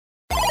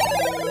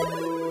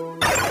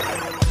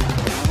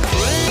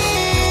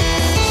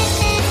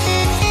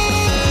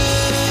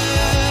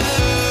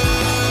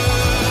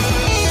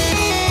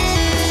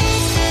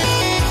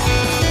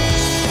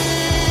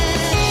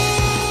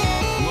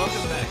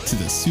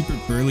Super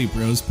Burly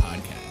Bros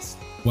podcast.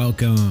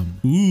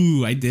 Welcome.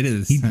 Ooh, I did it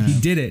this time. He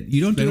did it.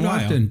 You don't do been it a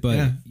while. often, but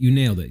Yeah. you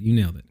nailed it. You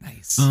nailed it.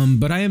 Nice.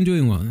 But I am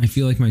doing well. I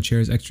feel like my chair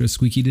is extra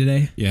squeaky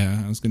today.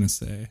 Yeah, I was gonna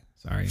say.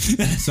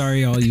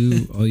 Sorry, all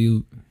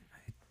you.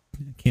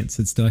 I can't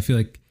sit still. I feel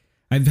like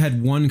I've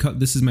had one cup.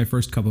 This is my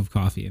first cup of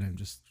coffee, and I'm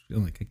just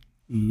feeling like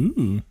I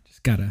Ooh.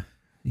 just gotta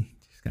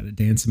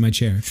dance in my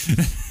chair.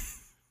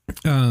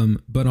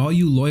 But all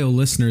you loyal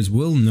listeners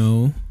will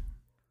know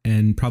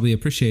and probably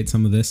appreciate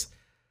some of this.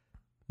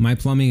 My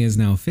plumbing is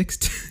now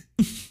fixed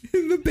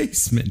in the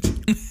basement.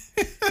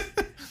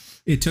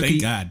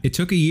 Thank God. It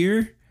took a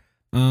year.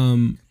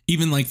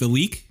 Even like the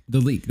leak?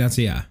 The leak.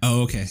 Yeah.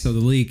 Oh, okay. So the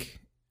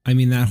leak. I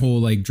mean, that whole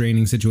like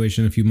draining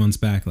situation a few months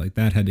back, like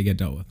that had to get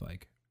dealt with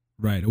like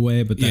right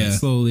away. But then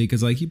slowly,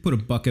 because like you put a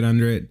bucket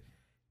under it,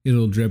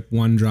 it'll drip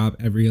one drop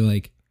every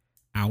like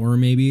hour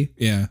maybe.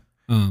 Yeah.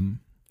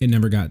 It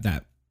never got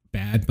that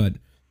bad, but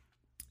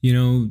you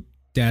know,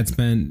 Dad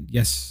spent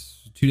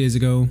 2 days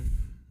ago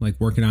like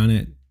working on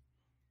it.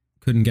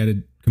 Couldn't get it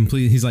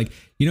completely. He's like,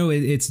 you know,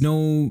 it's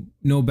no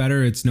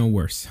better, it's no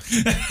worse.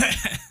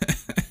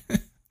 I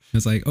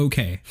was like,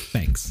 okay,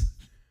 thanks.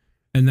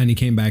 And then he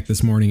came back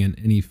this morning and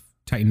he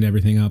tightened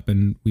everything up,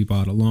 and we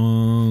bought a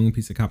long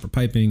piece of copper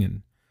piping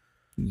and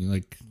you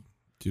like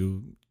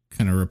to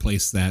kind of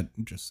replace that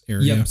just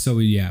area. Yep. So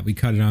we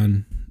cut it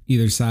on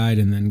either side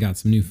and then got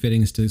some new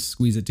fittings to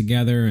squeeze it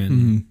together,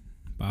 and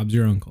Bob's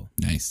your uncle.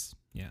 Nice.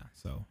 Yeah.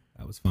 So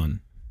that was fun.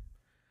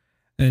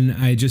 And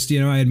I just,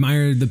 I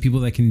admire the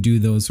people that can do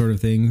those sort of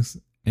things.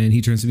 And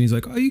he turns to me, he's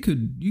like, oh, you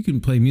can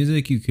play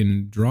music, you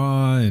can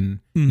draw, and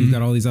you've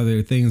got all these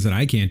other things that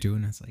I can't do.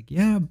 And it's like,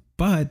 yeah,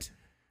 but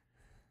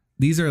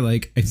these are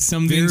like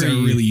some things are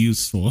really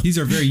useful. These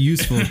are very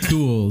useful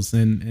tools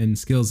and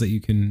skills that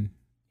you can,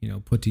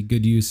 put to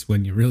good use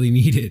when you really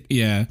need it.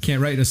 Yeah.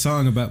 Can't write a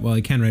song about, I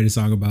can write a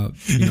song about,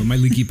 my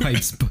leaky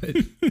pipes, but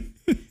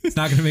it's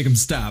not going to make them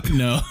stop.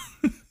 No.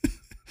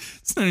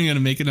 It's not even going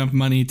to make enough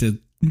money to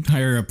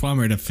hire a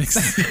plumber to fix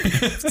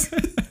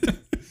it.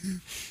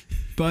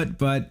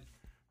 But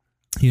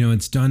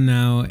it's done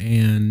now,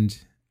 and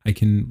I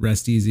can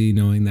rest easy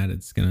knowing that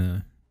it's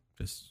gonna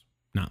just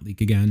not leak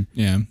again.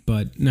 Yeah.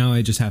 But now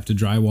I just have to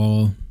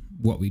drywall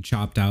what we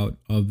chopped out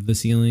of the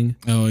ceiling.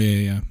 Oh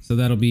yeah. So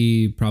that'll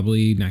be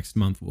probably next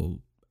month. We'll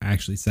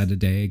actually set a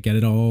day, get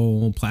it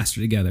all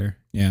plastered together.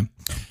 Yeah.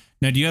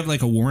 Now, do you have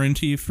like a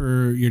warranty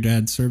for your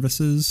dad's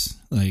services?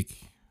 Like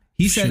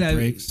he said,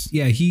 breaks?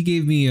 he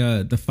gave me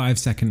the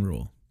 5-second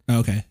rule.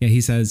 Okay. Yeah,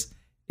 he says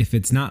if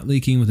it's not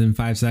leaking within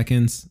 5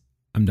 seconds,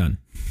 I'm done.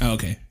 Oh,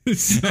 okay.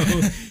 So,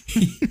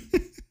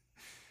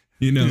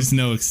 there's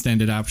no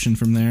extended option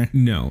from there.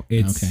 No,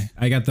 it's okay.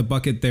 I got the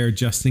bucket there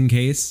just in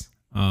case,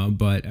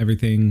 but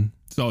everything.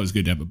 It's always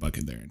good to have a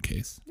bucket there in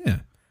case. Yeah,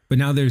 but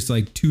now there's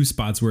like 2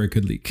 spots where it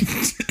could leak.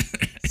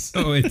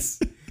 So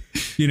it's,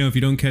 if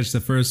you don't catch the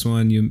first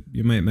one, you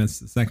might miss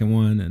the second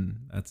one,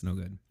 and that's no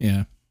good.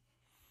 Yeah.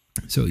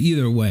 So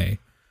either way,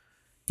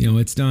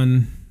 it's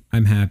done.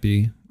 I'm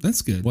happy.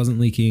 That's good. It wasn't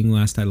leaking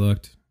last I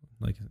looked,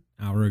 like an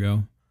hour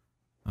ago.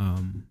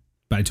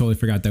 But I totally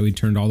forgot that we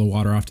turned all the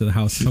water off to the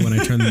house. So when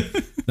I turned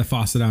the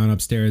faucet on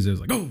upstairs, it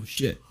was like, oh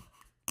shit,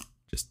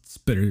 just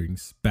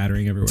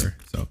spattering everywhere.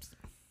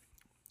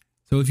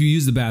 So if you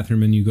use the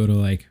bathroom and you go to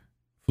like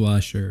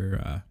flush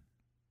or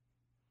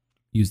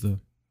use the,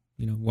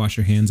 wash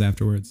your hands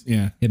afterwards,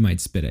 it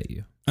might spit at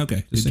you.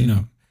 Okay, just so you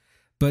know.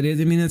 But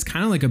it's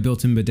kind of like a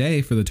built-in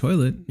bidet for the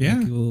toilet. Yeah,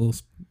 like a little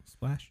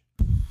splash.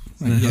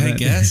 Yeah, I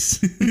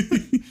guess.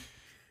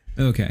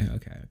 Okay.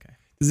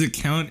 Does it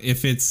count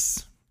if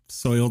it's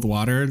soiled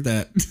water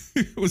that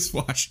was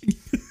washing?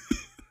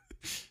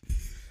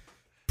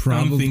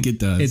 Probably. I don't think it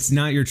does. It's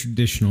not your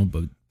traditional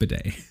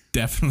bidet.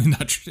 Definitely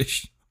not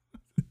traditional.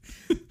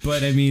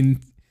 But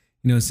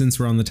since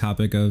we're on the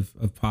topic of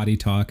potty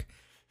talk,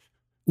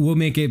 we'll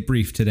make it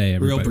brief today,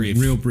 everybody.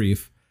 Real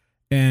brief.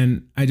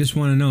 And I just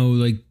want to know,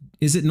 like,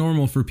 is it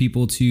normal for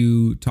people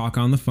to talk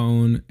on the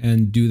phone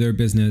and do their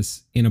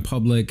business in a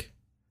public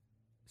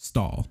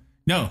stall?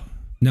 No,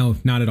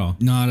 not at all.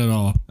 Not at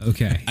all.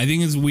 Okay. I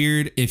think it's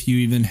weird if you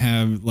even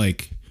have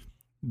like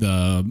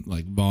the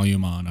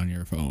volume on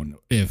your phone.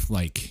 If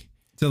like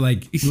to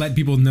let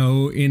people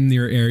know in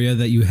your area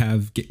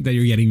that that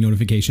you're getting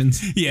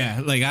notifications. Yeah,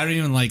 like I don't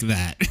even like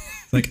that.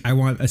 Like I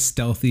want a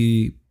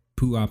stealthy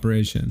poo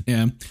operation.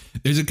 Yeah.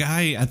 There's a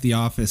guy at the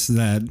office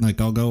that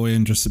like I'll go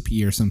in just to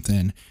pee or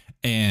something,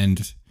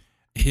 and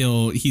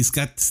he's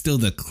got still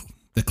the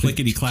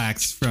clickety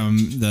clacks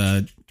from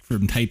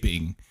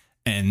typing.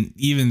 And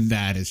even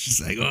that is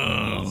just like,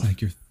 oh. It's like,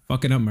 you're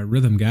fucking up my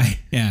rhythm, guy.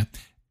 Yeah.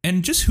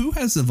 And just who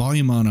has the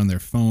volume on their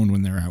phone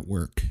when they're at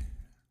work?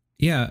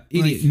 Yeah.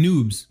 Idiot.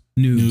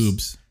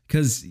 Noobs.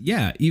 Because,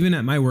 even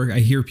at my work, I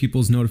hear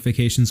people's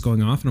notifications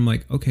going off. And I'm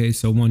like, okay,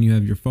 so 1, you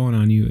have your phone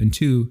on you. And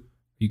 2, are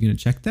you going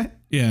to check that?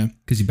 Yeah.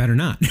 Because you better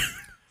not.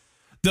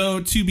 Though,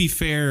 to be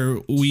fair,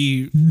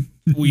 we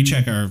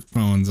check our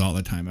phones all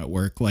the time at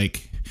work.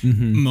 Like,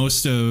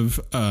 most of...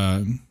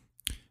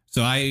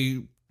 so I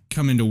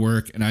come into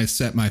work and I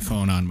set my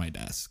phone on my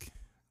desk.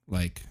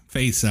 like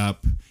face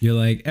up. You're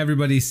like,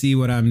 everybody see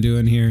what I'm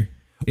doing here.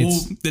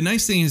 Well, the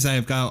nice thing is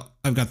I've got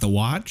the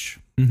watch,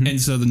 and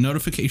so the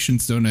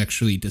notifications don't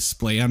actually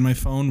display on my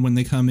phone when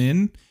they come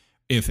in.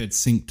 If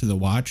it's synced to the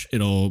watch,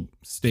 it'll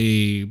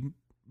stay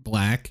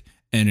black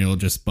and it'll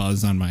just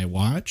buzz on my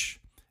watch,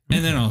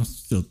 and then I'll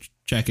still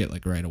check it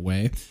like right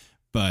away,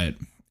 but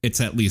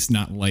it's at least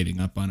not lighting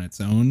up on its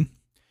own.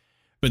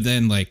 But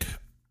then, like,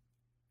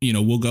 you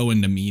know, we'll go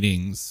into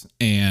meetings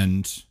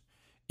and,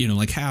 you know,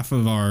 like half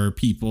of our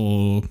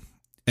people,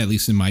 at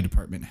least in my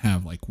department,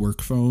 have like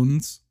work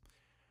phones,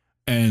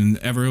 and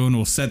everyone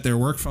will set their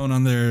work phone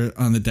on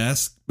the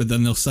desk, but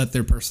then they'll set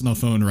their personal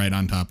phone right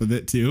on top of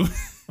it too.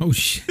 Oh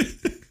shit.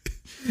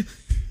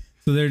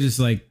 So they're just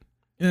like,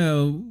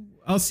 oh,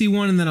 I'll see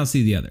one and then I'll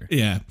see the other.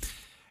 Yeah.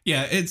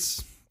 Yeah.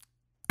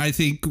 I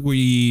think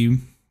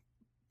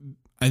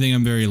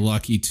I'm very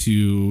lucky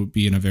to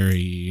be in a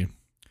very,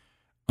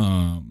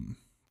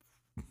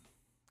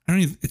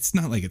 it's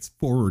not like it's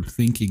forward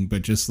thinking,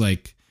 but just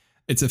like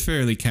it's a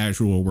fairly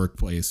casual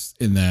workplace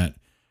in that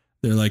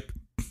they're like,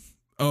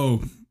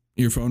 oh,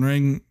 your phone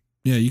rang?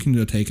 Yeah, you can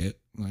go take it.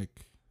 Like,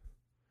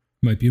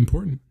 might be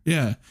important.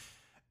 Yeah.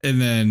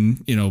 And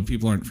then, you know,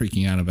 people aren't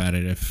freaking out about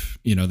it if,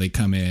 you know, they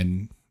come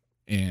in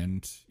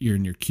and you're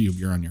in your cube,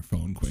 you're on your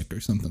phone quick or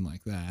something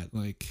like that.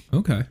 Like,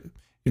 okay.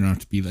 You don't have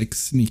to be like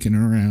sneaking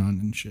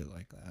around and shit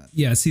like that.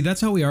 Yeah, see,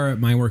 that's how we are at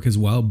my work as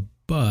well,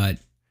 but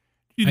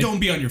you don't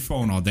be on your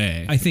phone all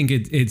day. I think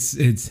it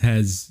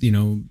has, you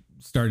know,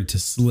 started to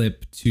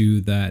slip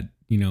to that,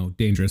 you know,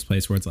 dangerous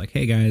place where it's like,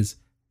 hey guys,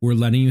 we're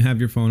letting you have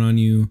your phone on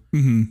you.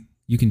 Mm-hmm.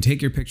 You can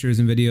take your pictures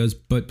and videos,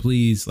 but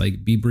please,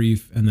 like, be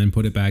brief and then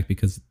put it back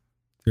because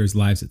there's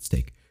lives at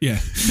stake. Yeah.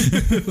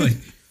 Like,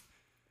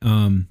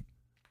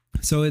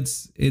 so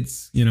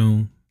it's, you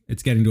know,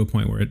 it's getting to a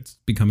point where it's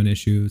become an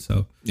issue.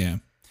 So yeah,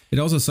 it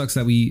also sucks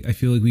that I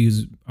feel like we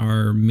use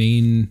our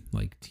main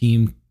like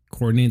team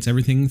coordinates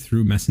everything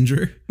through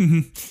Messenger.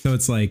 Mm-hmm. So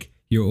it's like,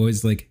 you're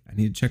always like, I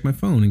need to check my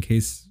phone in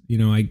case, you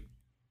know, I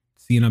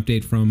see an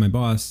update from my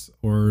boss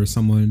or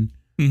someone.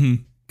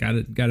 Mm-hmm.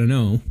 Gotta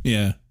know.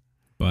 Yeah.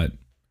 But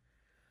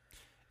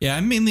yeah,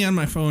 I'm mainly on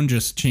my phone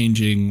just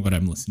changing what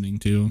I'm listening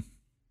to.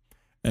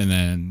 And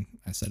then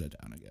I set it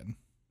down again.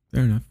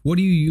 Fair enough. What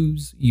do you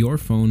use your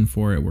phone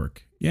for at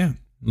work? Yeah.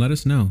 Let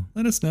us know.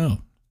 Let us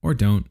know. Or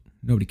don't.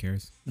 Nobody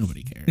cares.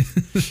 Nobody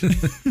cares.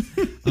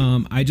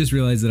 I just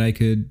realized that I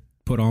could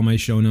put all my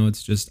show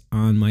notes just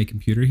on my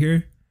computer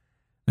here.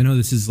 I know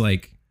this is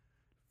like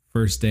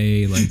first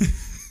day, like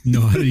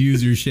know how to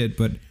use your shit,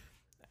 but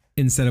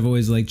instead of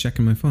always like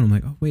checking my phone, I'm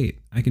like, oh wait,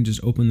 I can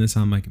just open this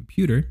on my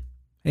computer.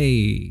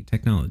 Hey,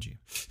 technology.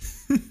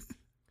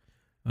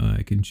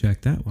 I can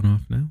check that one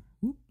off now.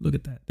 Ooh, look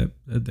at that.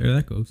 There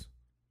that goes.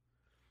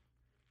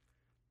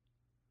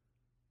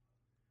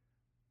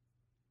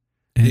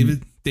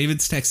 And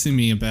David's texting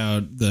me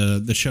about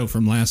the show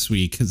from last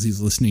week because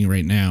he's listening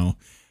right now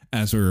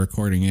as we're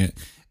recording it,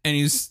 and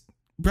he's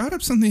brought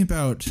up something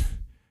about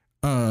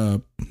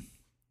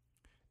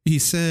he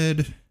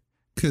said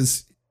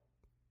because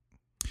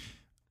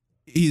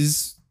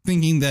he's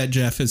thinking that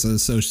Jeff is a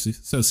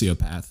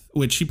sociopath,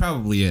 which he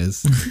probably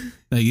is.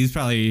 Like, he's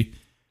probably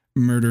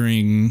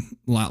murdering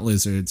lot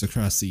lizards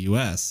across the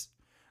U.S.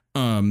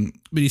 But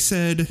he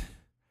said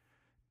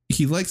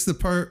he likes the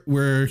part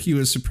where he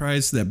was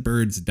surprised that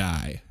birds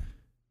die.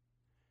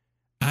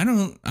 I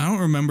don't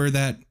remember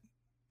that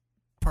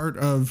part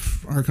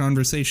of our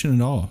conversation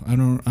at all. I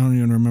don't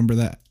even remember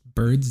that.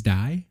 Birds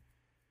die?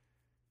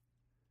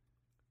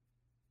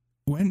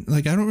 When?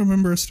 Like, I don't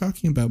remember us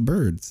talking about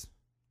birds.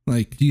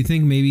 Like, do you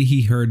think maybe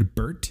he heard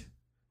Bert?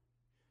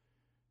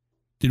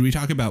 Did we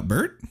talk about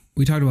Bert?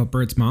 We talked about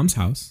Bert's mom's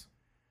house.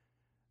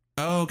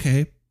 Oh,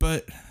 okay,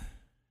 but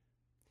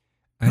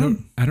I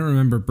don't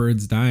remember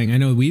birds dying. I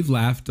know we've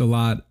laughed a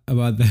lot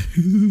about that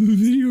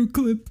video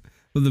clip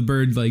of the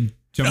bird like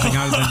jumping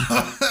out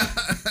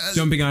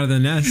of the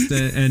nest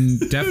and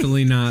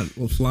definitely not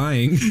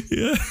flying.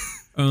 Yeah.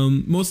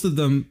 Most of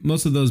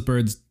those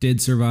birds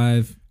did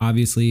survive,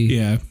 obviously.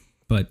 Yeah.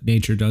 But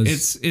nature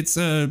does. It's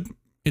a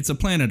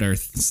planet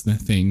Earth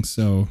thing,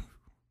 so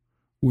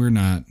we're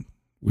not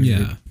weird.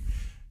 Yeah.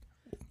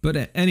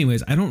 But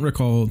anyways, I don't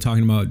recall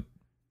talking about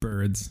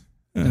birds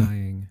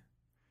dying.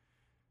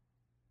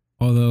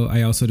 Although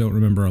I also don't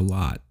remember a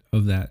lot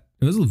of that.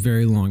 It was a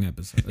very long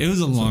episode. It was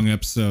a long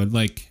episode.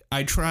 Like,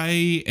 I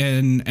try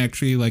and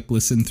actually like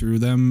listen through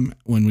them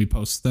when we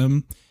post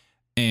them,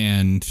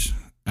 and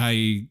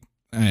I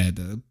had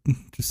to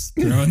just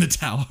throw in the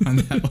towel on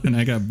that one.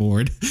 I got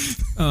bored.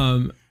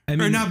 I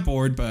mean, or not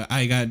bored, but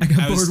I got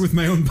bored with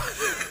my own.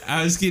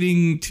 I was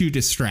getting too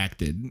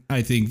distracted.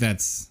 I think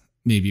that's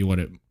maybe what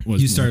it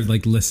was. You started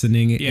like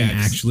listening and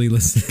actually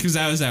listening. Because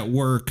I was at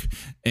work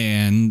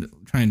and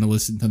trying to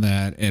listen to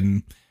that,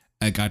 and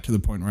I got to the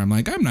point where I'm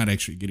like, I'm not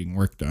actually getting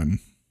work done.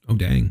 Oh,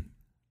 dang.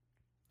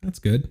 That's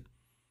good.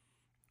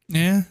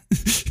 Yeah.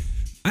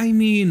 I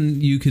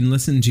mean, you can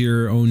listen to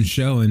your own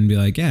show and be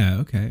like, yeah,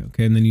 okay.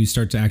 And then you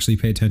start to actually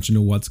pay attention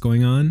to what's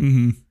going on.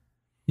 Mm-hmm.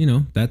 You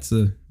know, that's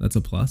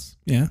a plus.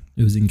 Yeah.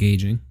 It was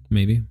engaging.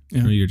 maybe.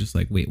 Yeah. Or you're just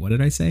like, wait, what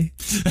did I say?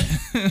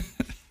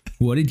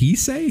 What did he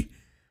say?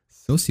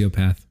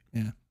 Sociopath.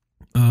 Yeah.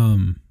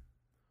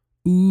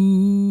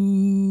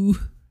 Ooh.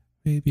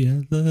 Baby,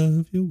 I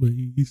love your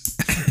ways.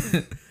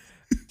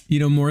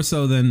 More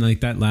so than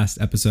like that last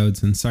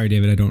episode. And sorry,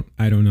 David,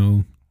 I don't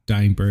know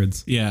Dying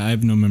Birds. Yeah, I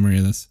have no memory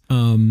of this.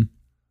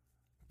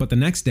 But the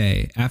next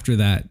day after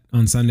that,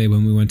 on Sunday,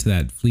 when we went to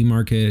that flea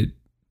market,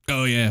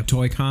 Oh yeah,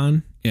 Toy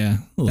Con, yeah,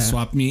 a little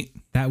swap meet.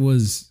 that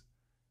was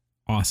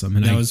awesome,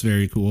 and That was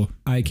very cool.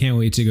 I can't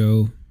wait to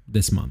go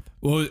this month.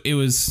 Well, it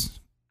was.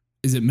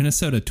 Is it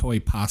Minnesota Toy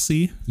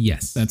Posse?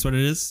 Yes, That's what it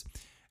is.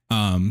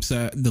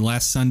 So the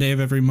last Sunday of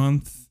every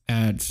month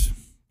at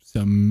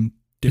some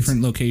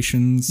different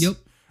locations. Yep.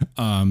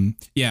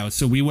 Yeah.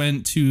 So we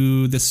went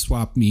to this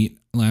swap meet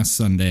last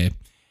Sunday,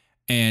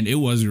 and it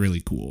was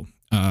really cool.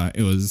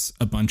 It was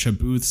a bunch of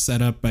booths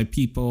set up by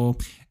people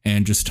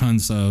and just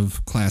tons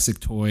of classic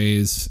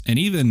toys and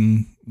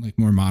even like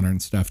more modern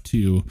stuff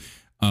too.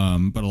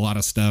 But a lot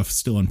of stuff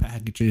still in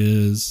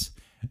packages.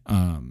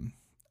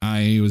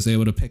 I was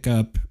able to pick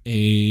up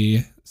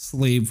a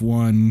Slave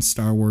One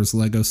Star Wars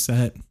Lego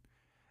set. It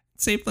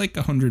saved like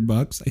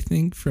 $100, I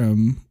think,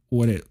 from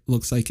what it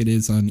looks like it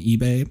is on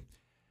eBay.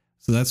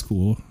 So that's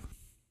cool.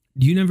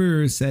 You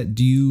never said.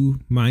 Do you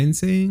mind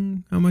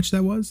saying how much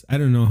that was? I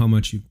don't know how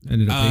much you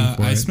ended up paying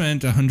for I it.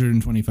 spent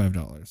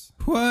 $125,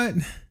 What?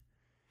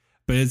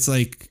 but it's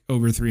like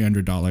over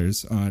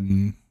 $300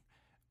 on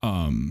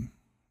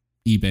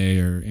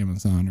eBay or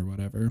Amazon or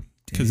whatever,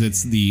 because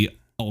it's the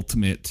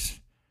ultimate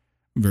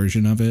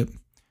version of it.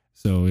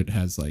 So it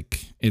has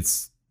like,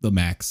 it's the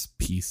max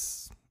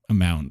piece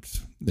amount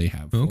they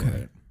have for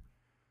it.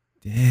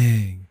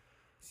 Dang.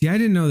 See, I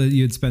didn't know that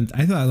you had spent.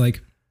 I thought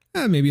like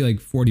maybe like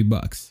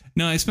 $40.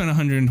 No, I spent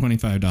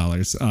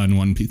 $125 on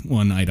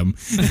one item.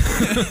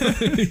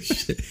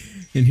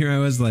 And here I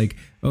was like,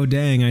 oh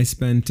dang, I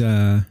spent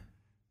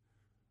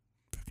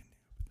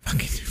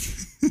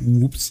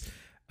whoops.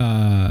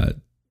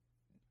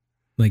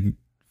 Like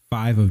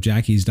 5 of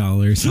Jackie's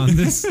dollars on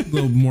this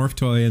little morph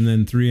toy, and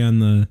then 2 on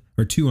the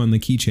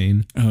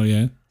keychain. Oh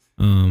yeah.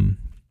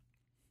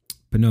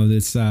 But no,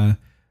 this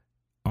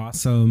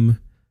awesome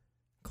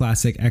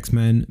classic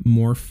X-Men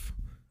morph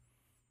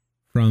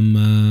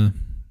from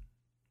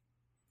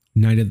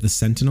Night of the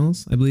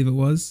Sentinels, I believe it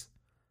was.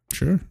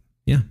 Sure.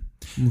 Yeah.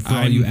 For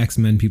all you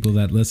X-Men people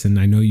that listen,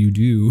 I know you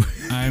do.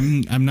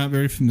 I'm not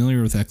very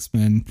familiar with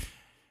X-Men.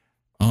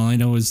 All I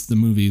know is the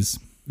movies.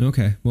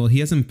 Okay. Well, he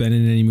hasn't been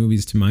in any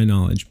movies to my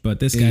knowledge, but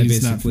this guy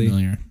He's not basically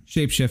familiar.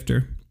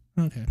 shapeshifter.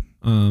 Okay.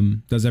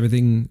 Does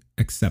everything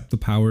except the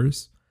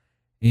powers.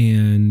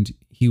 And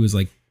he was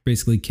like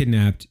basically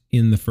kidnapped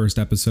in the first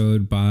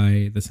episode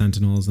by the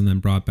Sentinels and then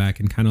brought back,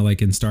 and kind of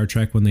like in Star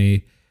Trek when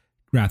they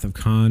Wrath of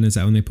Khan, is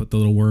that when they put the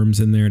little worms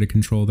in there to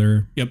control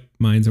their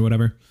minds or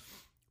whatever?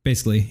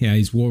 Basically, yeah,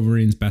 he's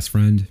Wolverine's best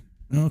friend.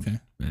 Oh, okay.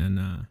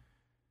 And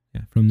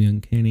yeah, from the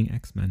Uncanny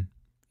X-Men.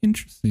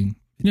 Interesting.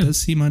 It does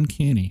seem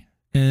uncanny.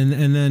 And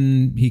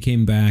then he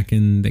came back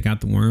and they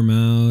got the worm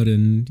out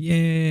and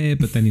yeah,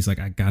 but then he's like,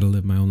 I gotta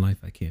live my own life.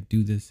 I can't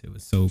do this. It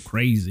was so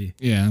crazy.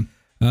 Yeah.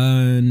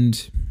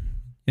 And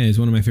yeah, he's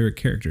one of my favorite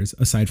characters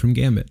aside from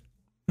Gambit.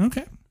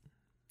 Okay.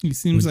 He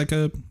seems like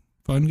a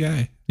fun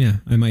guy. Yeah,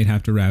 I might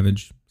have to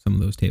ravage some of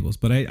those tables,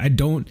 but I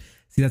don't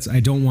see I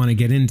don't want to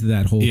get into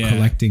that whole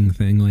collecting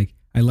thing. Like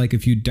I like a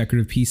few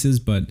decorative pieces,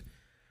 but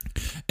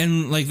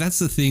and like that's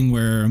the thing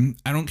where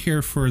I don't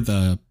care for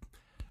the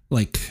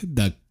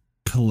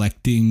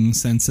collecting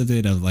sense of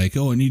it, of like,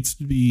 oh, it needs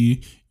to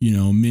be,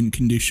 mint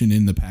condition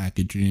in the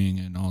packaging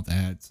and all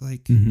that. It's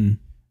like,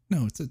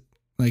 no, it's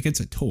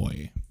a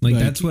toy. Like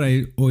that's what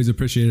I always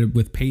appreciated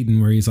with Peyton,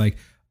 where he's like,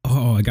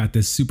 oh, I got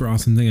this super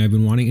awesome thing I've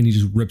been wanting, and he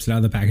just rips it out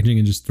of the packaging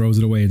and just throws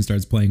it away and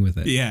starts playing with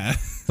it. Yeah.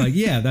 Like,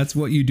 yeah, that's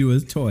what you do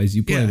with toys.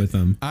 You play with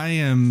them. I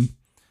am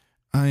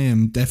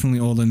definitely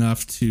old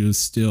enough to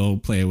still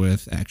play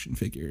with action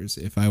figures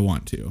if I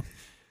want to.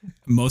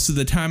 Most of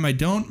the time I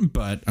don't,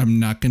 but I'm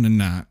not going to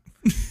not.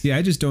 See,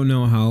 I just don't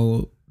know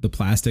how the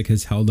plastic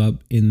has held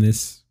up in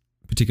this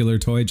particular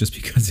toy, just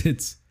because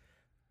it's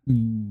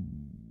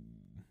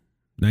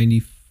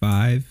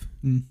 95.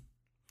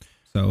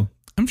 So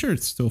I'm sure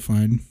it's still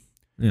fine.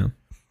 Yeah.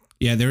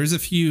 Yeah, there were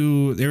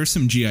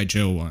some G.I.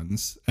 Joe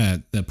ones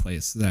at the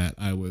place that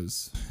I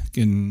was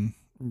getting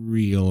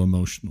real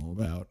emotional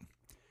about.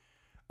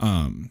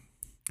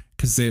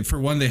 Because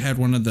for one, they had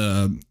one of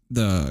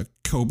the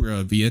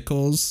Cobra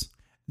vehicles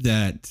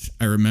that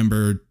I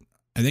remember,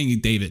 I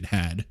think David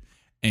had,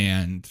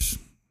 and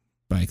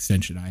by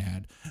extension I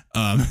had.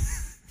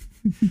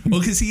 Well,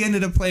 because he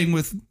ended up playing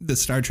with the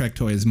Star Trek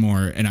toys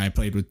more, and I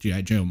played with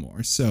G.I. Joe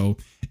more. So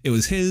it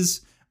was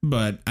his,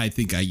 but I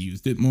think I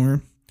used it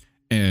more.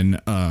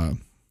 And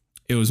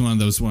it was one of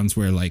those ones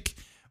where like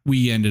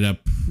we ended up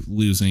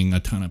losing a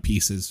ton of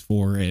pieces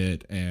for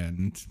it,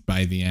 and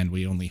by the end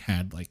we only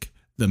had like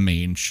the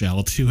main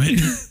shell to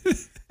it.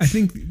 I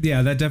think,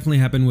 yeah, that definitely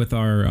happened with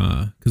our,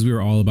 because we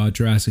were all about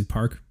Jurassic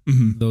Park,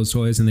 those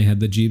toys, and they had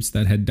the Jeeps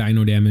that had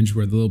dino damage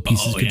where the little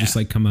pieces could just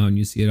like come out and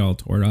you see it all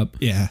tore up.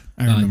 Yeah,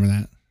 I remember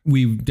that.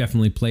 We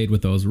definitely played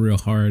with those real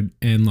hard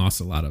and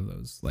lost a lot of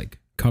those like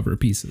cover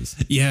pieces.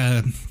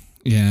 Yeah,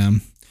 yeah.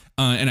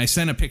 And I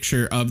sent a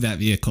picture of that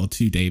vehicle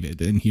to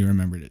David, and he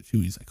remembered it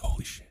too. He's like,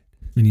 "Holy shit!"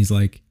 And he's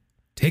like,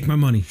 "Take my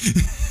money,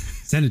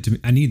 send it to me.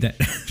 I need that."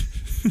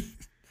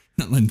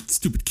 Not letting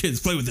stupid kids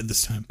play with it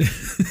this time.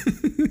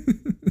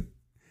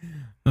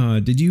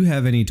 Did you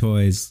have any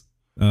toys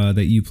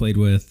that you played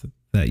with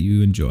that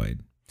you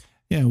enjoyed?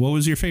 Yeah. What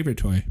was your favorite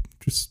toy?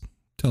 Just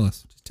tell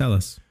us. Just tell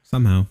us.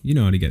 Somehow, you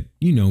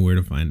know where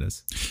to find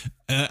us.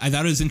 I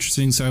thought it was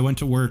interesting. So I went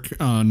to work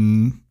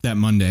on that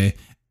Monday,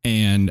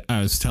 and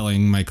I was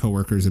telling my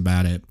coworkers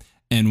about it.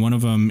 And one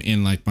of them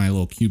in like my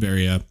little cube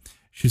area,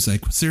 she's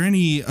like, "Was there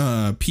any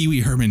Pee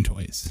Wee Herman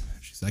toys?"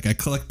 She's like, "I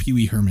collect Pee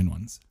Wee Herman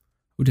ones."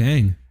 Oh,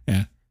 dang.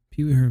 Yeah.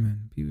 Pee Wee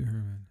Herman.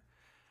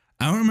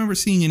 I don't remember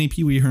seeing any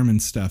Pee Wee Herman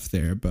stuff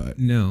there, but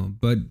no,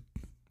 but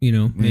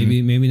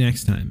maybe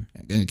next time.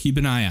 Keep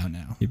an eye out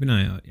now. Keep an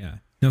eye out. Yeah.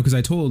 No, because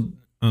I told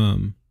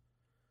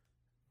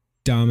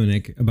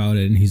Dominic about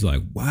it, and he's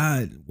like,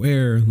 "What?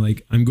 Where?"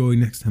 Like, I'm going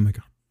next time. Like,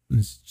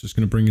 it's just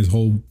gonna bring his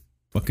whole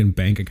fucking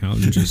bank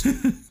account and just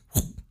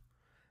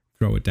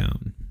throw it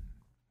down.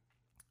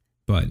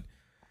 But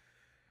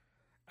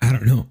I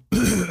don't know.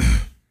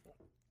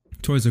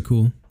 Toys are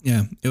cool.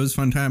 Yeah, it was a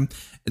fun time.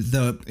 I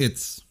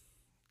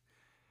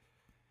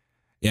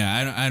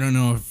don't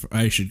know if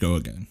I should go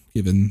again,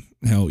 given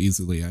how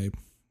easily I.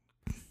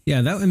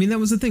 Yeah, that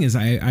was the thing is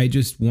I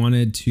just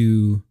wanted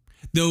to.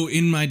 Though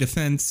in my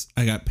defense,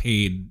 I got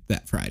paid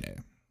that Friday,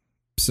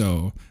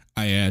 so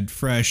I had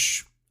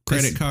fresh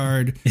credit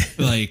card.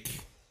 Like,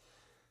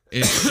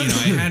 I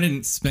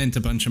hadn't spent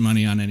a bunch of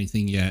money on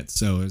anything yet,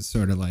 so it's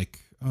sort of like,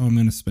 oh, I'm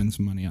going to spend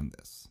some money on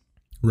this.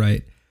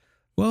 Right.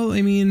 Well,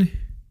 I mean,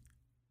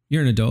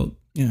 you're an adult.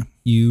 Yeah.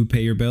 You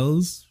pay your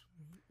bills.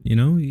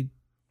 You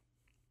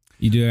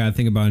do gotta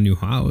think about a new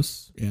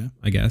house. Yeah.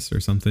 I guess, or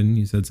something.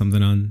 You said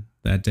something on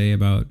that day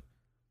about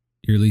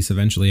your lease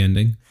eventually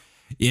ending.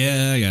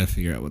 Yeah, I gotta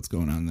figure out what's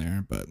going on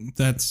there, but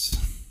that's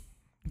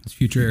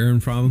future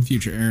Aaron problem.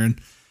 Future Aaron.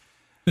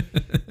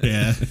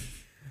 Yeah.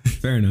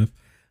 Fair enough.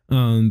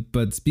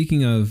 But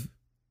speaking of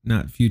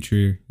not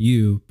future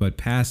you, but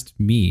past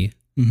me,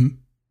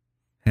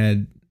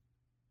 had.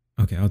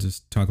 Okay, I'll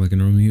just talk like a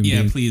normal human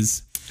being. Yeah,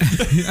 please.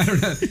 I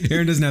don't know.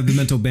 Aaron doesn't have the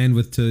mental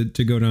bandwidth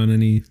to go down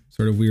any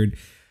sort of weird.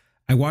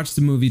 I watched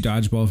the movie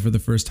Dodgeball for the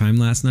first time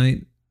last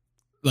night.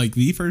 Like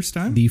the first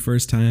time? The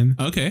first time.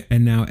 Okay.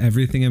 And now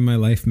everything in my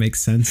life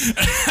makes sense.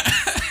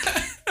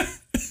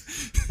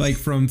 Like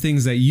from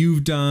things that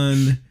you've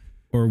done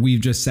or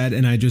we've just said.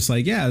 And I just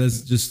like, yeah,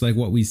 that's just like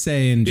what we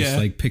say and just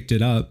like picked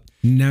it up.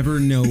 Never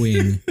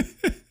knowing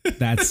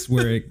that's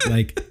where it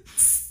like...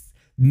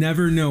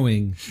 Never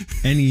knowing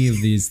any of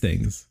these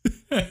things.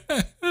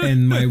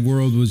 And my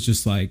world was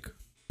just like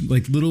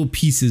little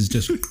pieces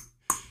just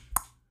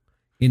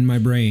in my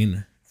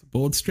brain. It's a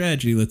bold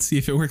strategy. Let's see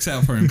if it works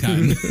out for him,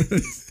 Cotton.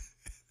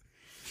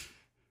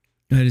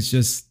 And it's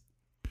just...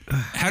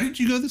 How did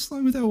you go this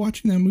long without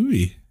watching that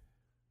movie?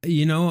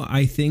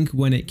 I think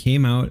when it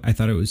came out, I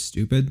thought it was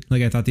stupid.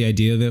 Like, I thought the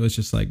idea of it was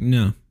just like,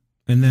 no.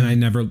 And then I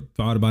never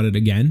thought about it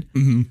again.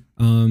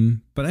 Mm-hmm.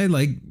 But I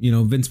like,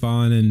 Vince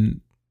Vaughn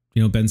and...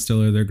 Ben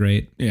Stiller, they're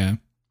great. Yeah.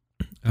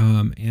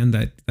 And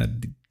that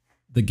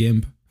the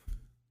Gimp,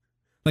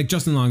 like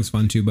Justin Long's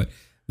fun too, but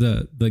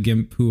the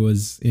Gimp who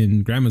was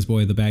in Grandma's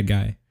Boy, the bad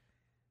guy,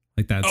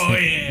 like that's. Oh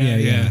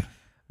yeah.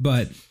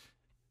 But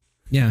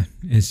yeah,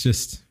 it's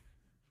just,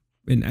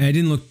 and I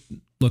didn't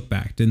look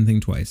back, didn't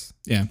think twice.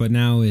 Yeah. But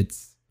now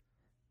it's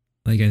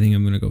like, I think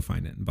I'm going to go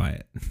find it and buy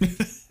it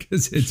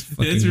because it's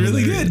fucking it's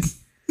really hilarious.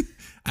 good.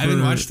 I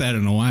haven't watched that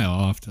in a while.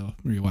 I'll have to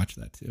rewatch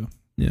that too.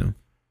 Yeah.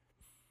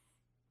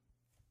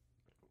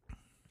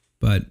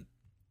 But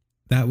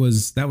that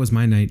was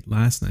my night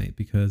last night,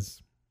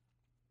 because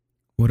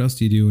what else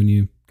do you do when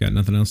you got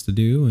nothing else to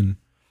do? And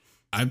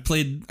I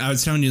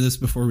was telling you this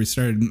before we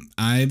started.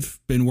 I've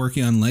been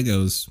working on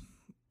Legos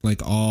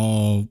like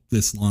all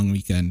this long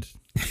weekend.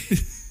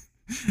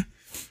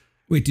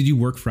 Wait, did you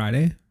work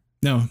Friday?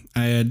 No,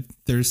 I had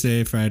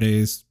Thursday,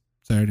 Fridays,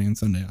 Saturday, and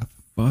Sunday off.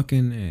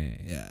 Fucking A.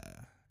 Yeah.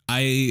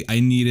 I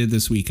needed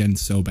this weekend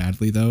so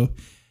badly though,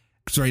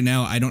 because right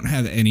now I don't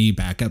have any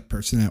backup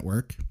person at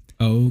work.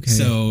 Oh, okay.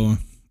 So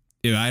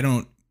if I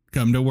don't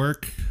come to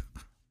work,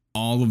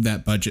 all of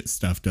that budget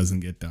stuff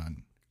doesn't get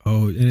done.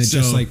 Oh, and it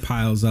just like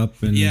piles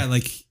up. And yeah,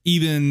 like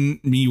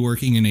even me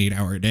working an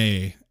 8-hour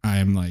day,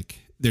 I'm like,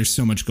 there's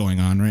so much going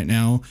on right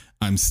now.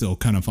 I'm still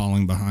kind of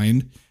falling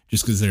behind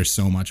just because there's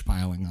so much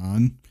piling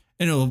on,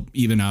 and it'll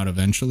even out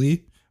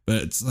eventually. But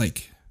it's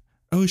like,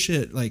 oh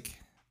shit, like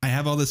I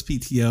have all this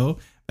PTO,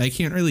 but I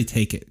can't really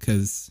take it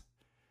because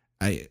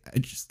I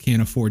just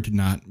can't afford to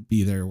not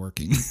be there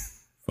working.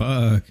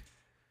 Fuck.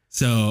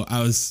 So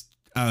I was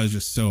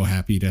just so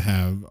happy to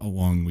have a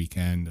long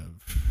weekend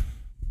of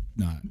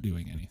not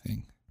doing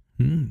anything.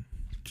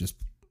 Just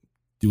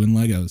doing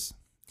Legos.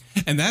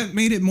 And that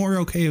made it more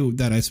okay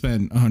that I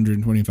spent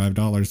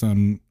 $125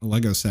 on a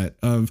Lego set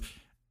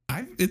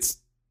it's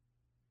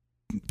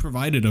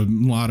provided a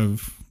lot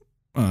of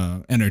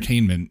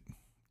entertainment,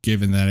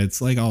 given that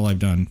it's like all I've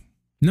done.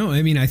 No,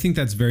 I mean, I think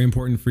that's very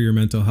important for your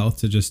mental health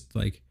to just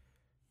like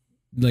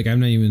I'm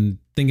not even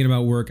thinking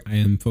about work. I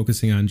am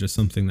focusing on just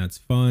something that's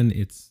fun.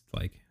 It's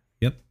like,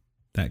 yep,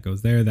 that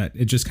goes there. That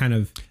it just kind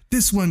of,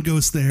 this one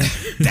goes there.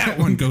 That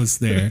one goes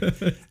there.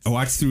 I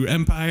watched through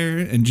Empire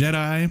and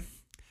Jedi,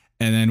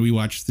 and then we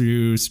watched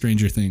through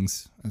Stranger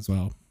Things as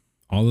well.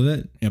 All of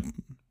it? Yep.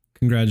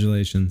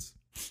 Congratulations.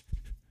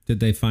 Did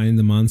they find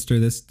the monster?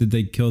 Did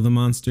they kill the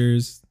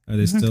monsters? Are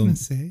they still? Gonna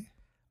say.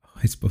 Oh,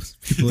 I suppose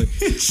people.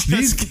 This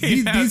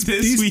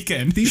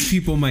weekend. These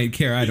people might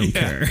care. I don't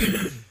care.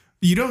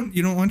 You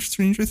don't watch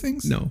Stranger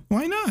Things? No.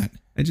 Why not?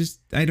 I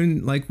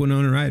didn't like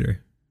Winona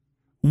Ryder.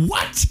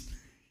 What?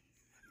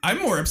 I'm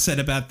more upset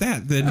about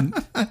that than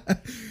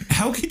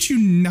how could you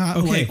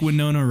not like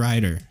Winona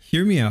Ryder?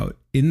 Hear me out.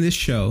 In this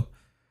show,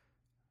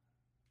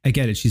 I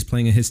get it. She's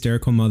playing a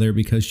hysterical mother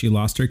because she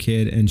lost her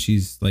kid, and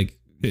she's like,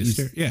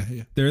 yeah.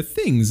 There are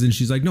things, and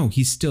she's like, no,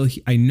 he's still.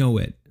 I know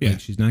it. Yeah. Like,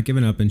 she's not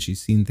giving up, and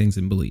she's seen things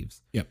and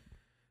believes. Yep.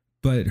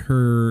 But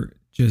her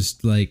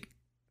just like,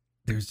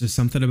 there's just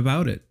something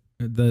about it.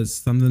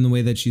 Something in the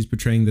way that she's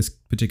portraying this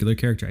particular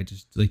character. I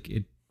just like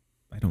it.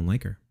 I don't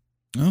like her.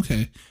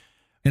 Okay.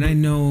 And I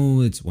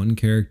know it's one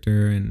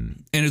character,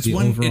 and it's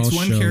one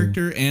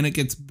character, and it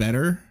gets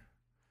better.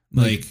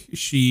 Like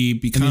she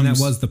becomes. I mean,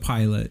 that was the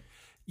pilot.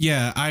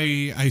 Yeah,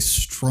 I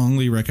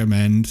strongly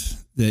recommend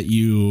that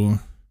you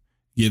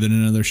give it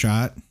another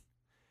shot,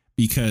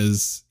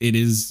 because it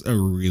is a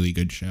really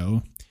good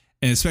show,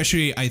 and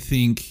especially I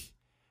think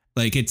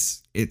like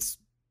it's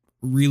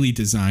really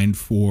designed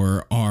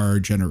for our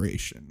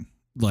generation.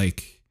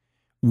 Like,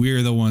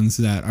 we're the ones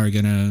that are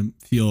gonna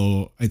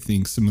feel, I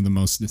think, some of the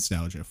most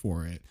nostalgia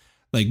for it.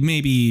 Like,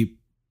 maybe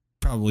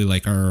probably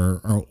like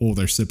our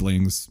older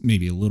siblings,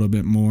 maybe a little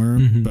bit more,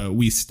 but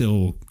we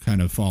still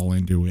kind of fall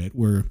into it.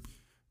 We're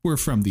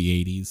from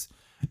the 80s,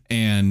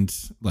 and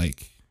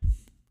like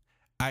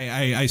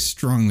I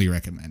strongly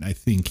recommend. I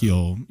think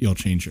you'll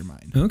change your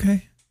mind.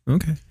 Okay.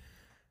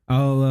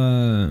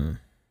 I'll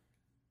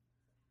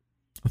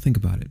think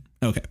about it.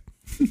 Okay.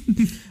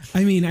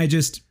 I mean, I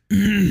just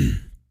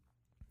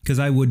because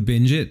I would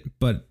binge it,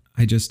 but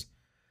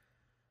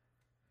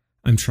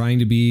I'm trying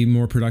to be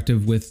more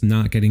productive with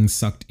not getting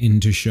sucked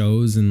into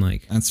shows, and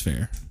like that's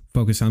fair.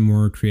 Focus on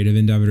more creative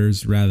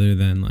endeavors rather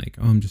than like,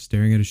 oh, I'm just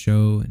staring at a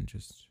show and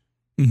just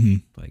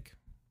like,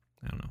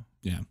 I don't know.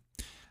 Yeah,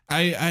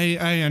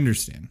 I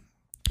understand,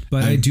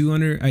 but I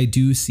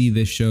do see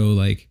this show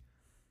like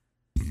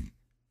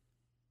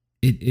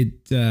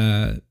it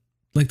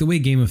like the way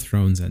Game of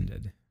Thrones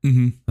ended.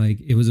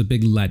 Like, it was a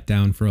big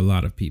letdown for a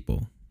lot of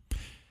people.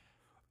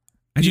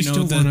 I just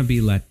don't want to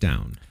be let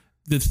down.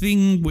 The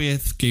thing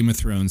with Game of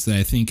Thrones that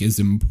I think is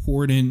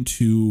important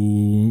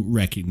to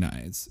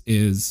recognize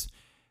is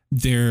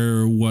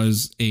there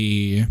was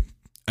a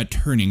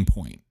turning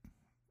point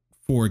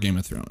for Game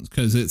of Thrones,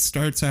 because it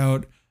starts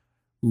out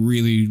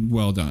really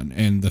well done,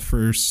 and the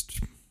first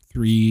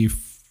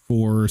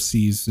 3-4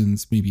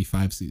 seasons, maybe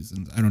 5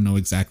 seasons, I don't know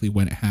exactly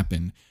when it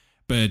happened,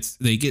 but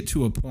they get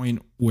to a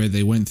point where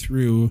they went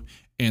through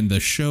and the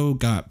show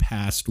got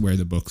past where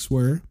the books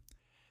were,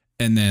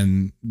 and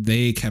then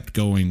they kept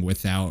going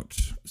without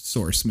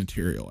source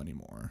material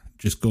anymore,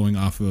 just going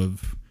off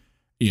of,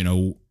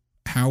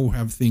 how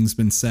have things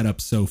been set up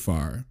so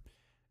far.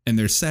 And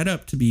they're set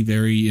up to be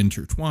very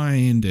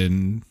intertwined,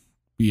 and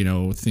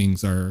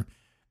things are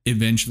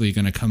eventually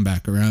going to come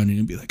back around, and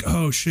you'll be like,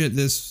 oh shit,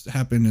 this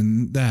happened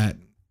and that,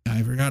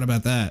 I forgot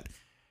about that.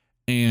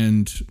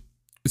 And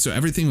so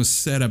everything was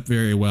set up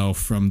very well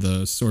from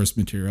the source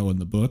material in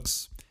the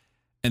books.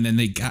 And then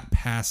they got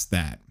past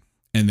that,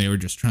 and they were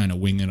just trying to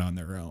wing it on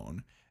their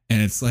own.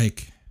 And it's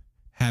like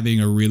having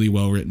a really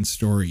well written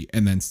story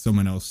and then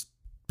someone else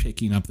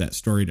picking up that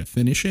story to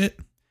finish it.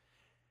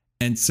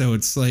 And so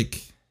it's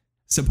like,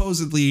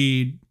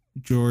 supposedly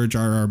George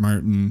R.R.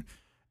 Martin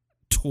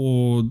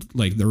told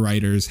like the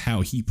writers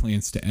how he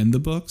plans to end the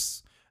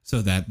books,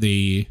 so that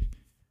they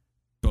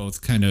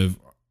both kind of,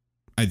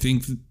 I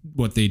think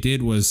what they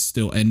did was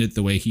still end it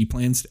the way he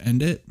plans to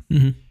end it.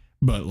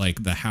 But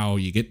like the how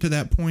you get to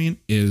that point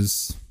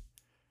is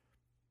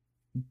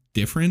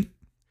different.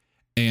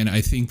 And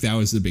I think that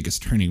was the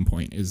biggest turning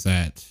point, is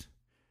that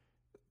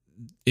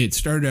it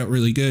started out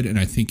really good. And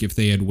I think if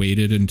they had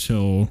waited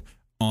until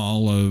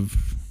all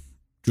of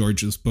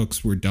George's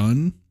books were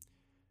done,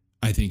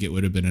 I think it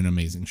would have been an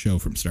amazing show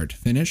from start to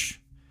finish.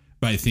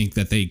 But I think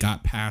that they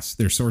got past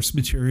their source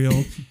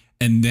material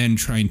and then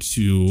trying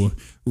to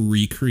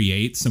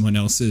recreate someone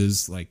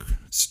else's like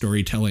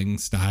storytelling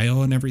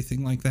style and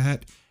everything like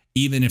that.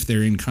 Even if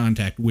they're in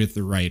contact with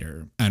the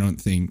writer, I don't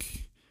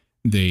think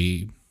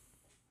they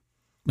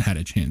had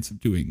a chance of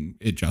doing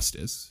it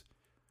justice.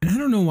 And I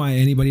don't know why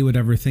anybody would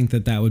ever think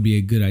that would be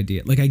a good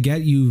idea. Like, I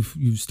get you've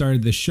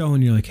started the show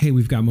and you're like, hey,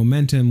 we've got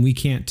momentum. We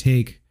can't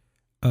take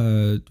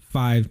a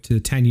 5 to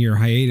 10 year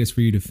hiatus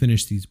for you to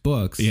finish these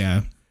books.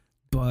 Yeah.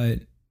 But,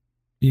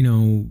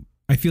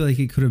 I feel like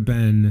it could have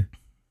been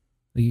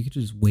like you could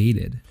just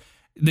waited.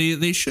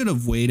 They should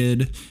have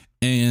waited,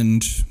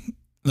 and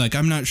like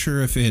I'm not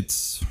sure if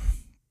it's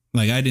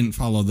like I didn't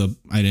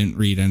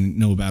read and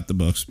know about the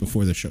books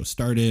before the show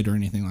started or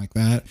anything like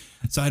that.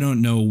 So I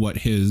don't know what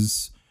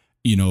his,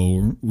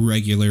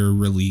 regular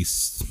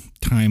release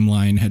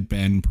timeline had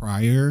been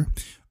prior.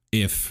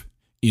 If,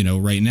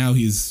 right now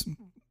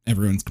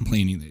everyone's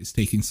complaining that he's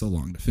taking so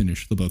long to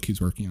finish the book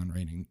he's working on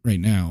writing right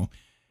now.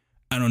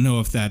 I don't know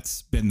if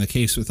that's been the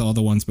case with all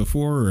the ones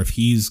before, or if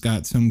he's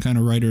got some kind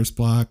of writer's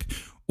block,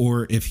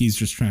 or if he's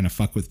just trying to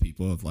fuck with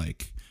people of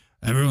like,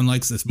 everyone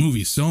likes this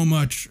movie so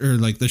much, or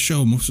like the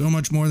show so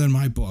much more than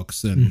my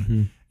books.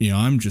 And,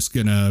 I'm just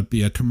going to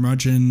be a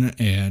curmudgeon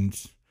and.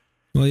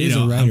 Well, he's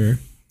a writer.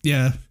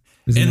 Yeah.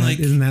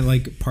 Isn't that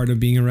like part of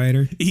being a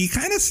writer? He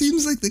kind of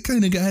seems like the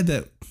kind of guy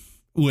that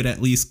would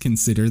at least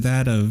consider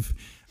that of,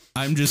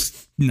 I'm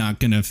just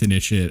not going to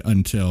finish it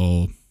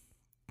until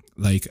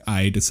like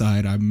I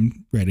decide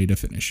I'm ready to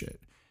finish it.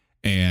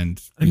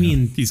 And I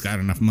mean, he's got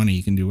enough money.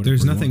 He can do whatever.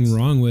 There's nothing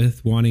wrong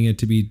with wanting it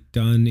to be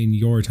done in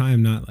your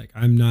time. Not like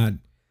I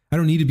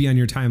don't need to be on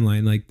your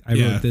timeline. Like I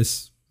wrote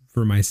this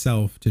for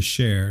myself to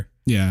share.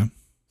 Yeah.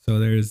 So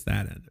there's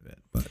that end of it.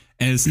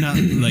 And it's not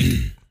like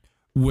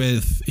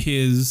with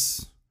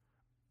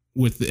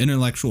the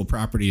intellectual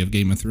property of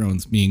Game of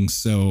Thrones being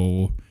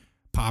so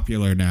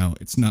popular now,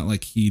 it's not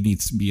like he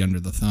needs to be under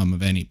the thumb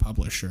of any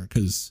publisher,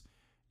 because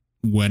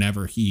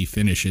whenever he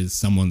finishes,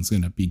 someone's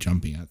going to be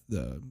jumping at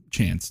the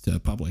chance to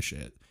publish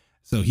it.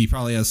 So he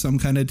probably has some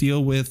kind of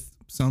deal with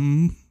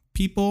some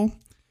people.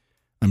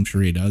 I'm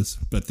sure he does.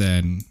 But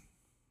then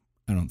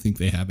I don't think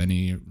they have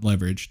any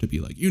leverage to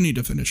be like, you need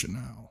to finish it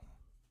now.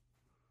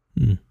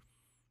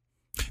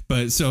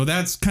 But so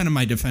that's kind of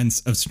my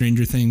defense of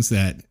Stranger Things,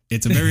 that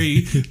it's a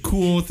very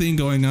cool thing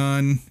going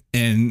on.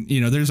 And,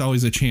 there's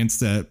always a chance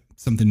that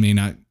something may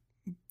not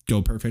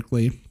go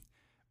perfectly.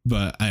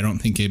 But I don't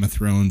think Game of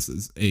Thrones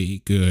is a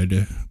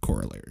good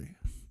corollary,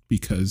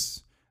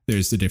 because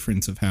there's the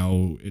difference of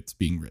how it's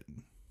being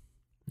written.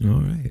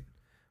 All right.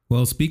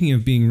 Well, speaking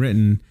of being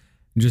written,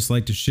 I'd just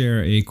like to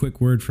share a quick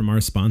word from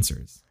our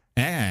sponsors.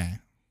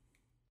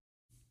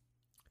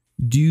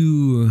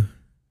 Do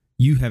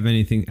you have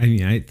anything? I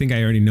mean, I think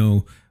I already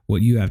know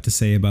what you have to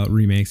say about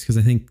remakes, because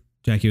I think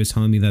Jackie was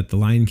telling me that The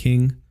Lion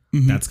King,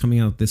 that's coming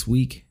out this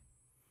week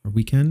or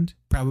weekend.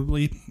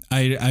 Probably.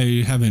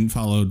 I haven't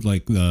followed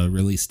like the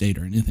release date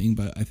or anything,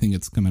 but I think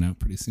it's coming out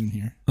pretty soon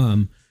here.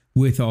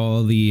 With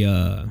all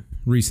the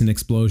recent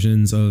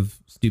explosions of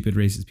stupid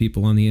racist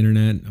people on the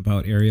internet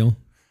about Ariel.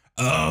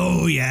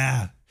 Oh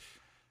yeah.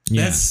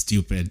 That's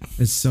stupid.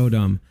 It's so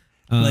dumb.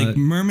 Like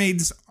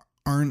mermaids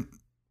aren't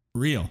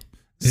real.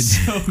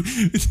 So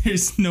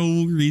there's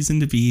no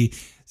reason to be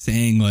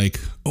saying like,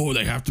 oh,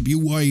 they have to be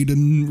white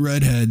and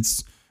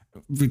redheads,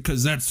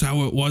 because that's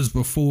how it was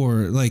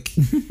before. Like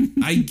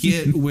I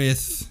get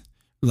with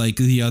like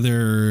the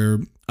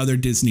other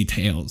Disney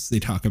tales, they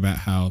talk about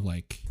how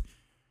like,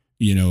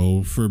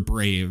 for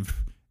Brave,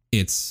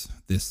 it's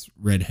this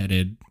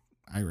redheaded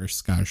Irish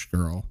Scottish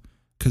girl,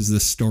 because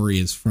the story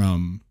is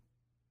from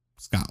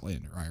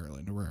Scotland or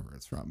Ireland or wherever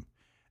it's from.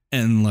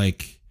 And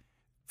like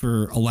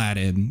for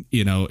Aladdin,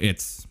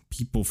 it's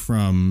people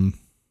from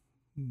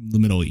the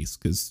Middle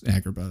East, because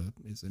Agrabah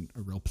isn't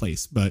a real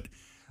place. But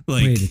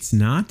like, wait, it's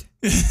not?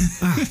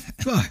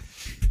 Fuck.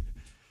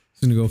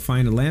 I'm gonna go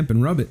find a lamp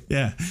and rub it.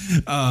 Yeah.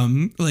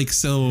 Like,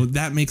 so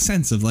that makes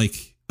sense of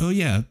like, oh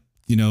yeah,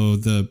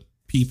 the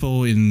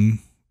people in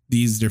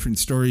these different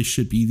stories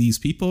should be these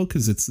people,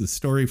 because it's the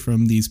story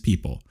from these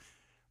people.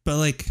 But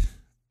like,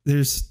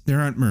 there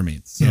aren't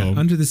mermaids. So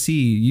under the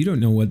sea, you don't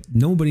know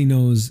nobody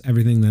knows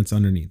everything that's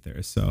underneath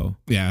there. So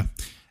yeah.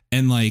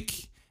 And like,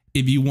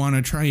 if you want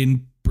to try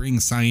and bring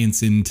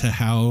science into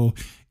how,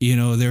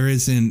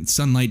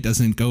 sunlight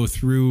doesn't go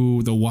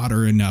through the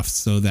water enough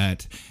so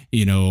that,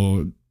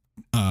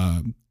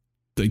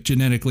 like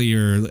genetically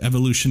or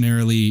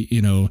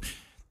evolutionarily,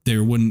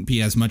 there wouldn't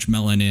be as much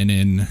melanin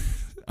in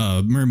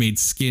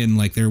mermaid's skin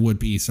like there would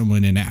be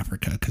someone in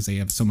Africa, because they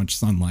have so much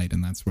sunlight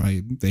and that's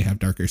why they have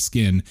darker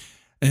skin.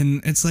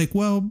 And it's like,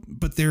 well,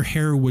 but their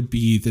hair would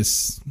be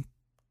this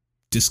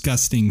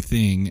disgusting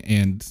thing,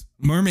 and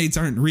mermaids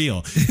aren't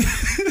real.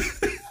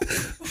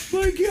 Oh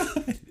my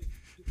God.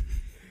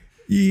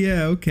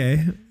 Yeah.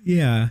 Okay.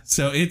 Yeah.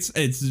 So it's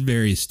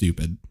very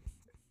stupid.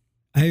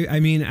 I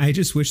mean, I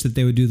just wish that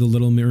they would do the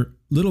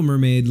Little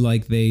Mermaid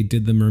like they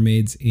did the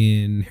mermaids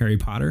in Harry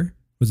Potter.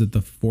 Was it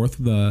the fourth,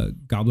 the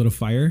Goblet of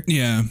Fire?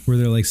 Yeah. Where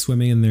they're like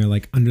swimming and they're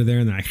like under there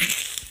and they're like,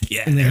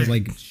 yeah, and they have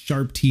like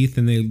sharp teeth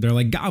and they're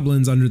like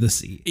goblins under the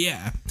sea.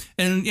 Yeah.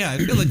 And yeah, I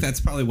feel like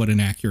that's probably what an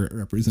accurate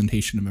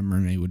representation of a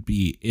mermaid would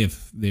be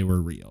if they were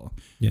real.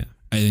 Yeah.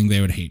 I think they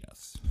would hate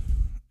us.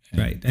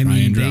 Right. I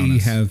mean, they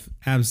have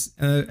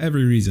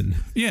every reason.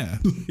 Yeah.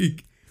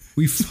 Like,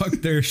 we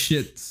fucked their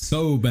shit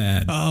so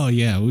bad. Oh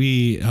yeah.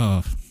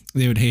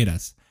 They would hate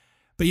us.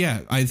 But yeah,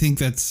 I think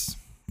it's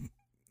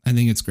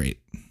great.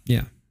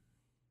 Yeah.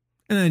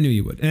 And I knew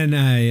you would. And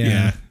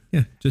I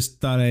just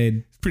thought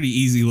I'd Pretty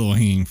easy little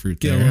hanging fruit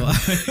get there.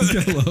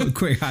 get a little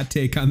quick hot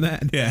take on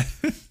that. Yeah.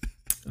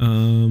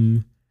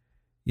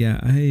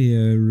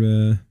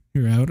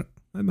 You're out.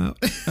 I'm out.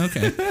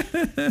 Okay.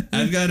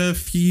 I've got a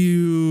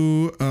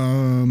few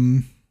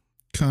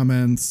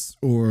comments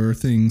or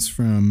things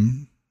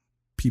from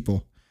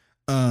people.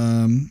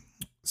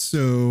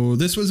 So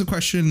this was a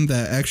question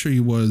that actually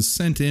was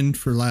sent in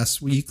for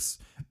last week's,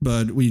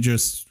 but we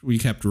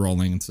kept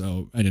rolling,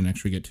 so I didn't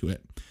actually get to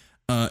it.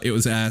 It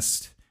was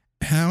asked,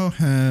 how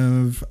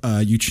have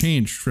you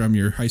changed from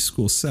your high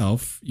school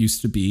self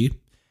used to be?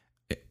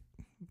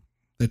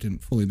 That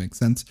didn't fully make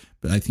sense,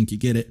 but I think you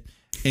get it.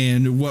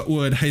 And what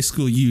would high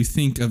school you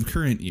think of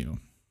current you?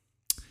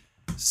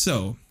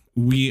 So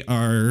we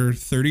are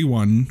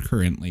 31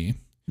 currently.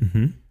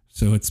 Mm-hmm.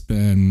 So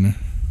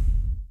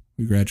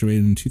we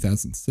graduated in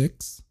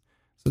 2006.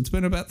 So it's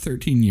been about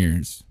 13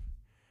 years.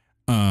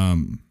 How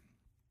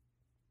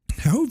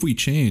have we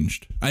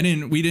changed?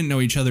 We didn't know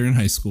each other in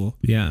high school.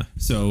 Yeah.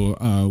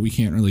 So we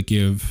can't really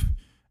give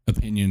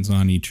opinions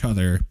on each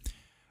other.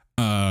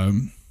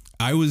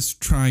 I was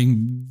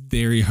trying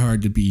very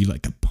hard to be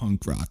like a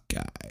punk rock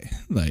guy.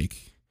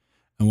 Like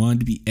I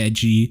wanted to be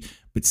edgy,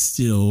 but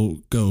still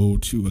go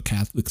to a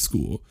Catholic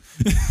school.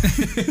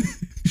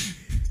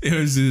 It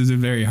was a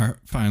very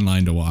fine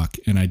line to walk,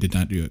 and I did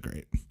not do it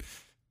great.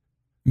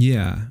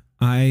 Yeah.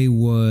 I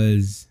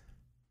was...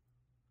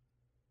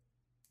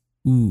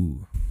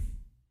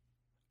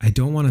 I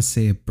don't want to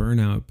say a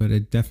burnout, but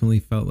it definitely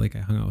felt like I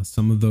hung out with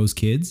some of those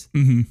kids.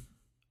 Mm-hmm.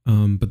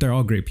 But they're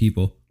all great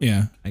people.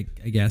 Yeah. I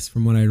guess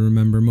from what I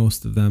remember,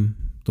 most of them,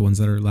 the ones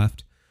that are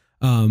left.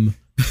 But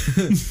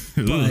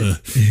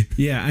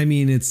yeah, I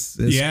mean, it's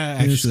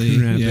actually,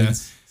 yeah.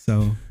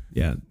 So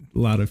yeah, a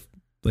lot of,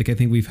 like, I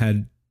think we've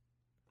had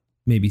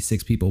maybe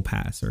 6 people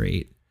pass or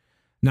 8,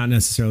 not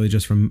necessarily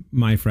just from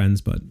my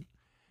friends, but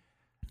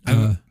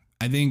I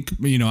think,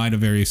 I had a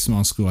very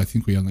small school. I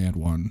think we only had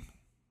one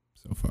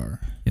so far.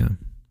 Yeah.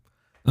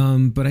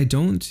 But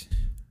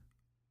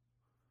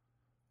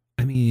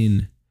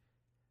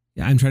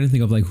I'm trying to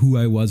think of like who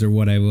I was or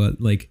what I was.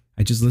 Like,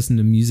 I just listened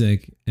to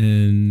music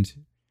and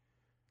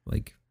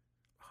like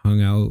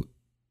hung out,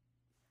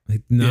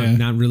 like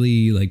not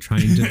really like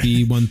trying to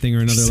be one thing or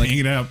another. Just like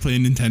hanging out,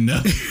 playing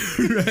Nintendo.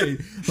 Right.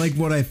 Like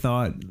what I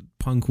thought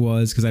punk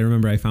was, because I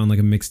remember I found like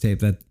a mixed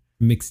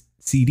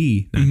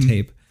CD, not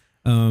tape,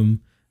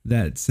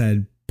 that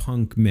said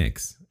punk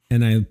mix,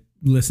 and I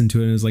listened to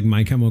it and it was like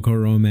My Chemical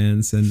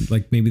Romance, and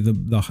like maybe the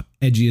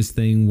edgiest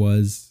thing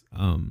was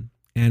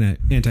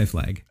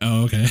Anti-Flag.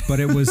 Oh, okay.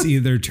 But it was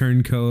either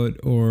Turncoat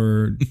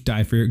or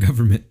Die for Your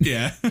Government.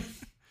 Yeah.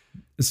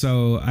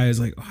 So I was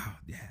like, oh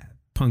yeah,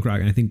 punk rock.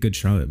 And I think Good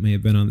Charlotte may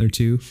have been on there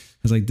too. I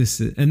was like, this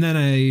is, and then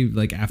I,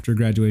 like, after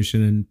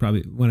graduation and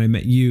probably when I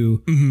met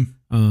you,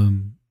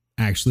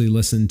 actually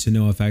listened to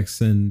NoFX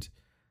and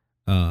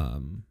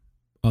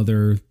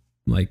other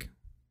like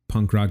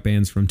punk rock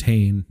bands from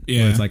Tane.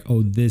 Yeah. Where it's like,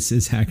 oh, this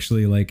is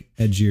actually like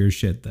edgier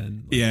shit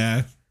than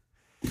like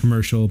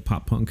commercial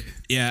pop punk.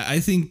 Yeah, I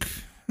think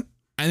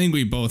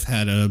we both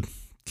had a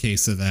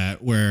case of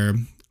that where,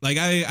 like,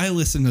 I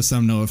listened to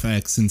some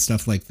NoFX and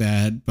stuff like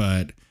that,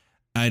 but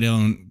I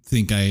don't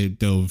think I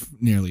dove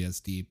nearly as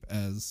deep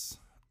as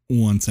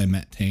once I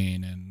met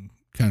Tane and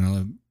kind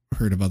of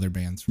heard of other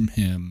bands from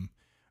him,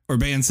 or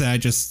bands that I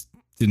just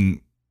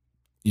didn't,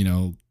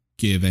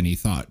 give any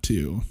thought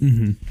to.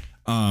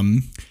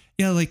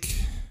 Yeah, like,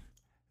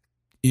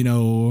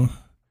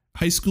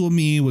 high school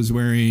me was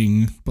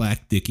wearing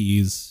black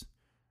Dickies,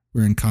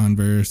 wearing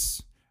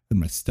Converse, and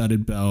my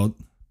studded belt,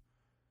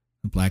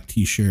 a black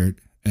t-shirt,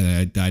 and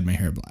I dyed my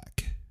hair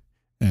black.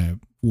 And I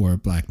wore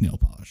black nail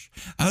polish.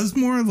 I was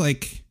more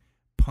like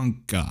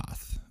punk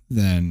goth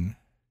than...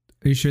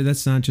 Are you sure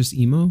that's not just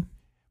emo?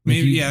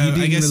 Maybe, you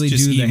didn't I guess really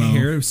just do emo. the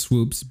hair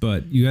swoops,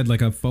 but you had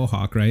like a faux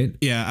hawk, right?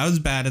 Yeah, I was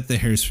bad at the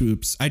hair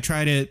swoops. I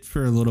tried it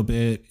for a little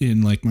bit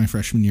in like my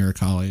freshman year of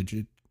college.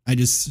 I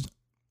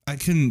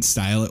couldn't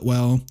style it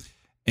well.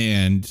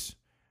 And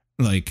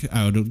like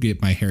I would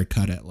get my hair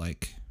cut at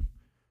like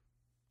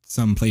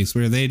some place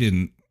where they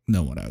didn't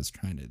know what I was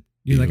trying to do.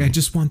 You're like, I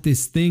just want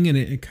this thing, and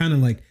it kind of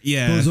like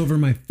goes over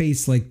my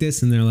face like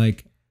this, and they're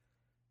like,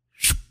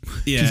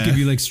 just give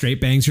you like straight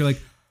bangs. You're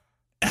like,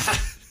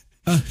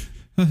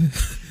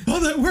 all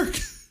that work.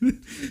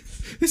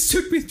 This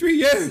took me 3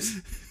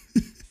 years.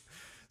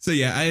 So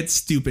yeah, I had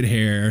stupid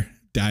hair,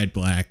 dyed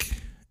black,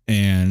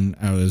 and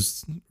I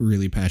was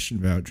really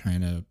passionate about trying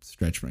to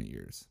stretch my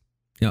ears.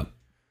 Yep.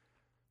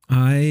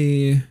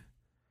 I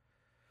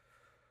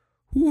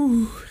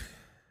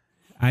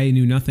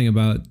knew nothing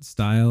about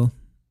style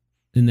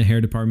in the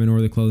hair department or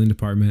the clothing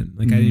department.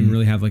 Like I didn't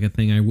really have like a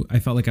thing. I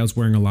felt like I was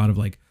wearing a lot of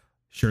like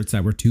shirts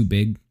that were too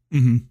big,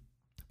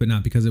 but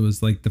not because it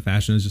was like the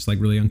fashion. It was just like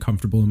really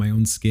uncomfortable in my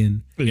own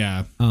skin.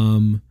 Yeah.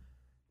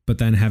 But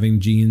then having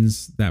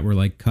jeans that were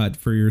like cut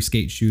for your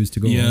skate shoes to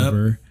go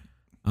over.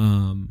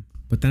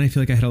 But then I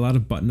feel like I had a lot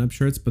of button up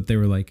shirts, but they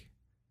were like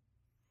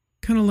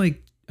kind of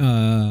like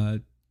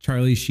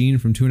Charlie Sheen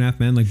from 2.5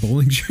 Men, like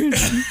bowling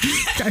shirts.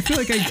 I feel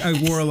like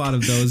I wore a lot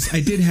of those.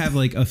 I did have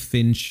like a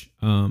Finch,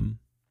 and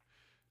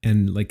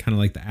like kind of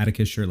like the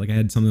Atticus shirt. Like I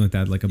had something like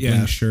that, like a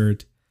Blink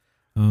shirt.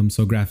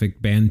 So graphic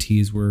band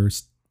tees were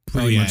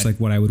pretty much like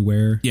what I would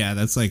wear. Yeah,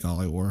 that's like all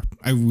I wore.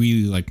 I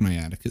really liked my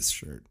Atticus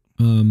shirt.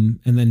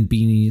 And then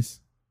beanies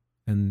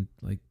and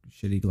like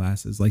shitty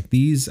glasses. Like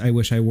these, I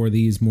wish I wore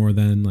these more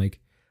than like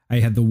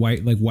I had the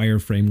white like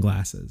wireframe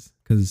glasses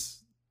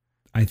because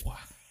I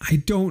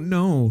don't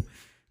know.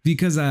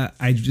 Because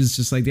I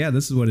just like, yeah,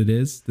 this is what it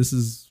is.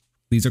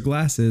 These are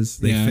glasses.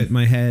 They fit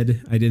my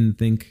head. I didn't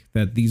think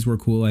that these were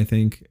cool. I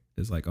think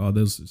it's like, oh,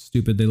 those are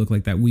stupid. They look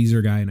like that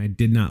Weezer guy. And I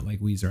did not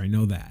like Weezer. I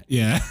know that.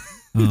 Yeah.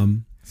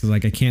 So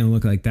like, I can't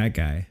look like that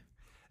guy.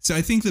 So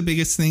I think the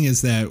biggest thing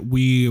is that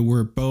we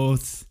were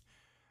both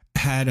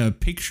had a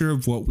picture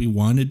of what we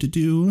wanted to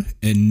do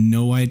and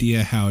no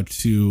idea how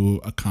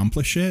to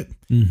accomplish it.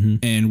 Mm-hmm.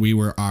 And we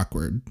were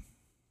awkward.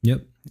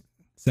 Yep.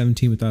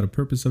 17 without a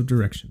purpose of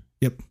direction.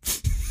 Yep.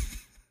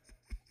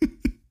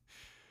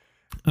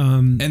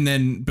 And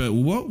then, but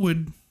what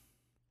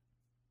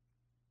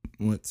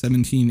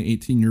 17,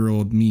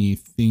 18-year-old me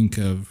think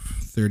of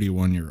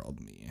 31-year-old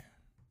me?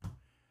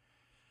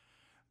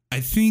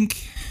 I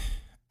think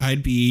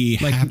I'd be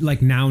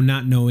like now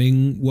not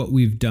knowing what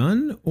we've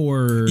done,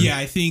 or yeah,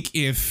 I think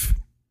if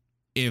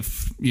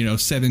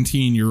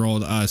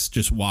 17-year-old us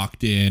just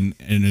walked in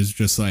and is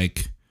just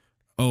like,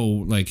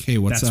 oh, like, hey,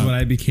 what's up? That's what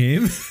I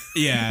became.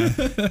 Yeah.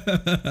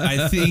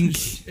 I think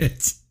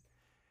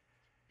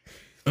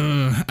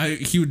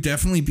he would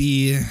definitely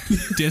be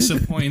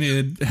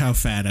disappointed how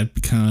fat I've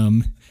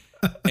become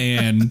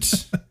and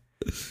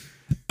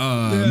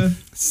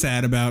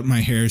sad about my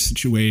hair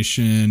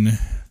situation.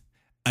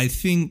 I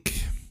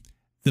think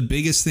the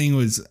biggest thing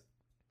was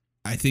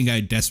I think I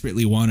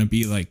desperately want to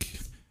be like,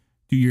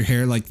 do your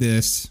hair like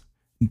this,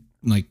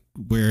 like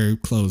wear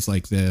clothes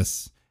like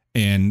this,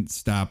 and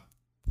stop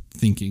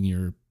thinking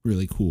you're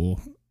really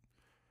cool.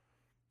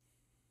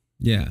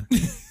 Yeah.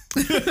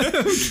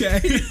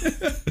 Okay.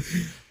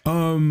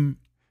 And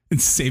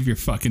save your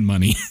fucking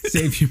money.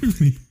 Save your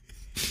money.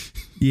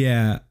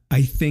 Yeah,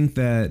 I think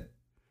that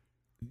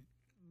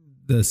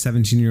the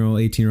 17-year-old,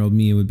 18-year-old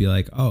me would be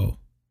like, oh,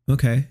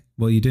 okay.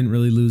 Well, you didn't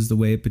really lose the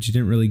weight, but you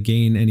didn't really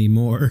gain any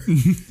more.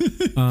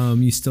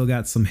 You still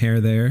got some hair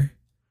there.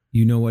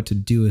 You know what to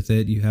do with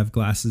it. You have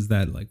glasses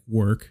that like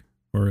work,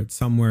 or it's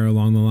somewhere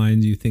along the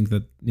lines you think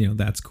that,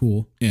 that's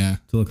cool. Yeah.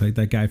 To look like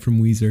that guy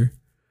from Weezer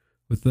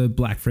with the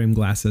black frame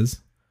glasses.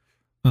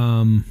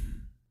 I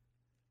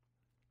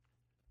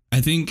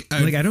think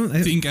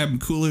I'm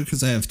cooler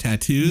because I have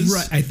tattoos.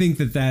 Right. I think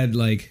that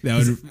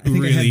would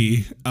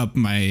really up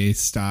my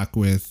stock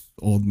with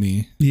old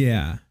me.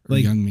 Yeah. Or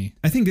like young me.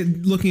 I think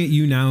looking at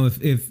you now,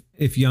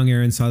 if young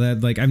Aaron saw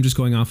that, like I'm just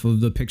going off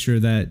of the picture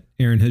that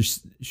Aaron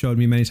has showed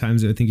me many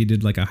times. I think he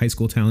did like a high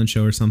school talent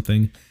show or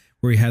something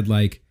where he had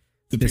like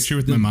the picture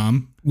with my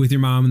mom, with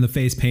your mom and the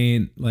face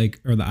paint, like,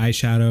 or the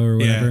eyeshadow or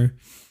whatever. Yeah.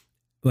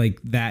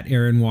 Like that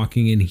Aaron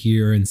walking in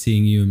here and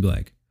seeing you and be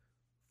like,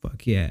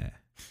 fuck yeah.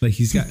 Like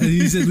he's at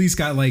least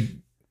got like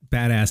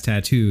badass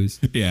tattoos.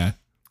 Yeah.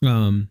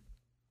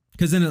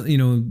 Cause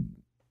then,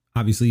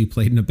 obviously you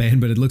played in a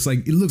band, but it looks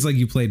like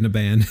you played in a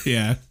band.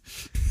 Yeah.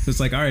 So it's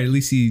like, all right, at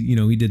least he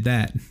did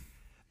that.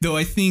 Though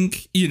I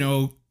think,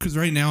 cause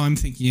right now I'm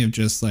thinking of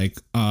just like,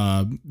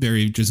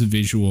 very just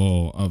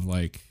visual of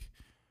like,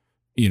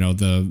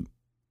 the,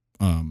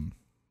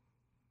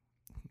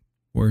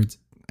 words.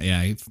 Yeah.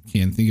 I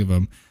can't think of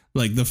them.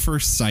 Like the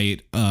first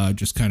sight,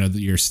 just kind of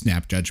your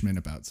snap judgment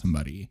about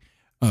somebody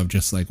of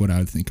just like what I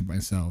would think of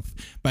myself.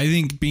 But I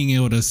think being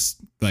able to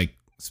like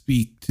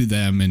speak to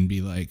them and be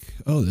like,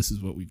 oh, this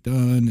is what we've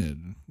done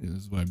and this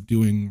is what I'm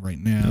doing right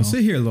now. Now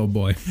sit here, little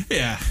boy.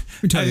 Yeah.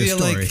 Tell you a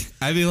story.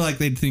 I feel like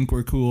they'd think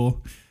we're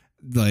cool.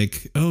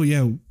 Like, oh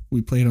yeah,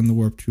 we played on the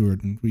Warped Tour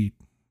and we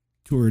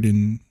toured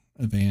in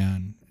a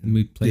van and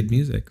we played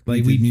music.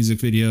 Like we did music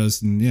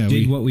videos and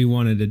did what we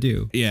wanted to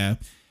do. Yeah.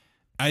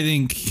 I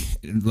think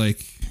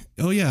like,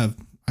 oh yeah,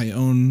 I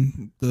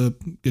own the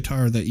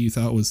guitar that you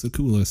thought was the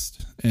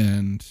coolest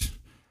and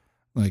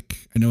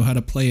like I know how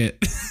to play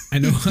it. I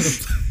know how to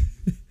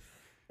play.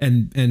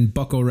 And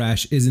Buckle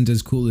Rash isn't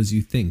as cool as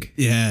you think.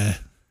 Yeah.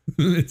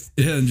 Yeah,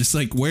 and just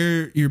like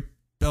wear your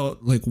belt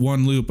like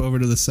one loop over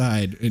to the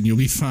side and you'll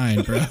be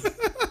fine, bro.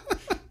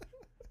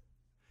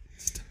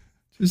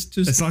 just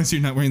as long as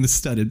you're not wearing the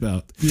studded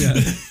belt. Yeah.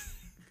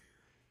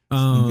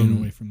 Getting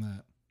away from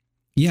that.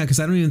 Yeah, because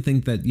I don't even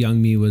think that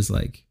young me was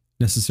like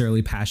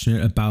necessarily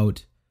passionate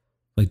about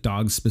like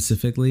dogs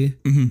specifically.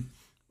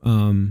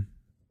 Mm-hmm.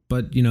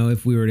 But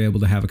if we were able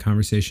to have a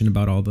conversation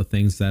about all the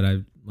things that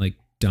I've like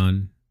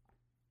done,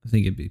 I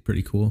think it'd be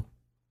pretty cool.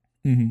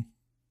 Mm-hmm.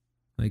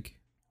 Like,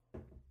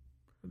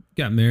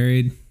 got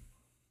married.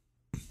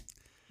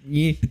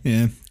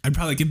 Yeah. I'd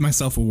probably give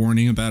myself a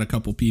warning about a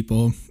couple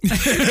people.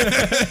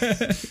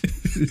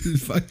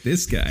 Fuck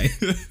this guy.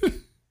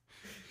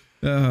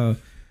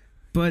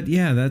 But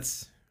yeah,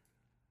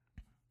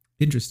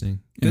 Interesting.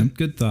 Yeah.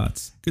 Good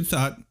thoughts. Good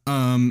thought.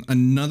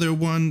 Another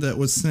one that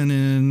was sent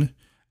in.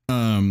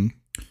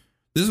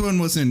 This one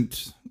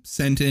wasn't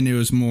sent in. It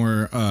was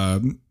more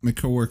my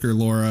coworker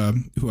Laura,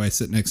 who I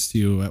sit next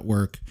to at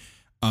work.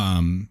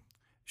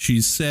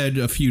 She's said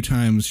a few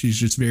times she's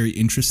just very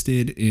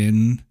interested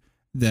in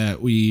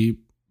that we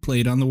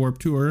played on the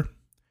Warped Tour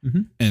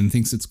and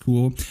thinks it's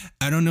cool.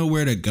 I don't know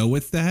where to go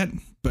with that,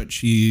 but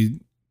she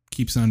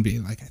keeps on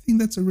being like, I think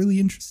that's a really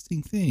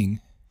interesting thing.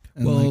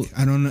 And well, like,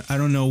 I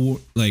don't know,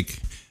 like,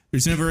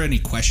 there's never any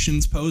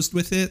questions posed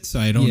with it, so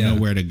I don't know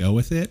where to go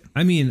with it.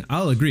 I mean,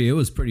 I'll agree. It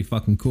was pretty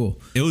fucking cool.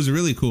 It was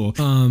really cool.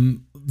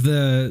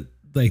 The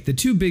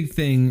two big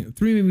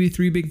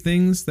three big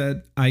things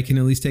that I can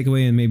at least take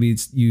away, and maybe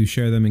you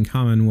share them in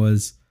common,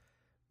 was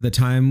the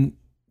time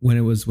when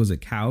it was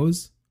it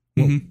Cows?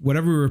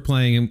 Whatever we were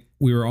playing, and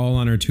we were all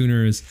on our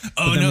tuners.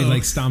 But then we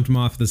like stomped them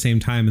off at the same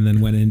time and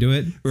then went into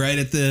it.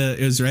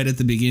 It was right at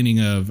the beginning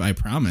of I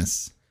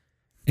Promise.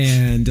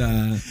 And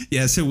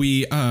yeah, so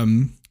we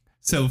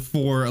so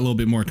for a little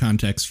bit more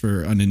context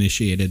for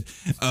uninitiated,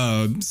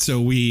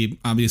 so we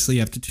obviously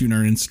have to tune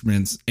our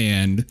instruments,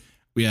 and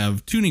we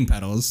have tuning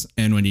pedals,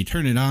 and when you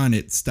turn it on,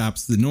 it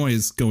stops the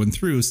noise going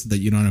through so that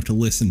you don't have to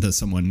listen to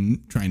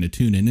someone trying to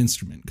tune an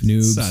instrument, because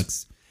it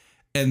sucks.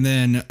 And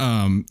then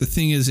the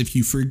thing is, if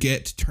you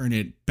forget to turn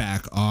it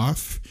back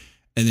off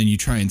and then you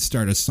try and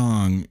start a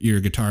song, your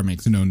guitar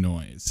makes no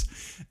noise.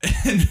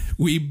 And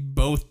we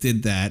both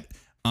did that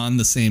on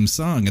the same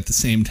song at the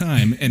same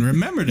time and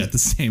remembered at the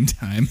same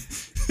time.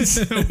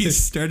 So we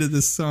started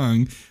this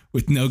song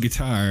with no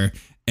guitar,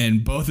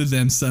 and both of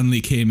them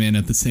suddenly came in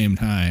at the same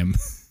time.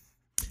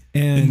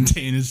 And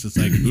Dane is just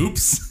like,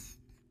 oops.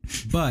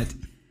 But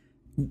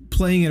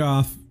playing it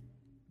off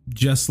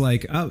just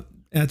like, oh,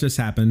 that just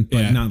happened,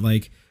 but not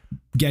like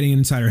getting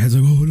inside our heads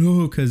like, oh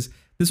no, because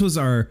this was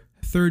our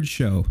third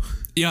show.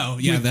 Yeah,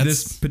 that's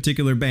this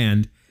particular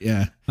band.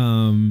 Yeah.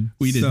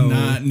 We did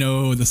not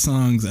know the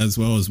songs as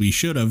well as we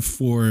should have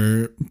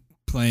for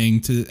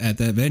playing at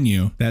that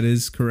venue. That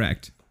is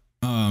correct.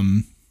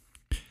 My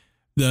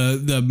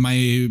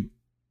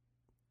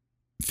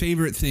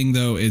favorite thing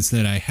though is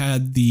that I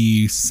had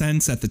the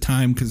sense at the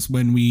time, because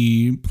when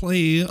we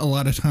play, a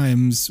lot of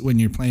times when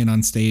you're playing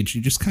on stage,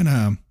 you just kind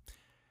of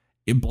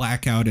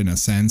black out in a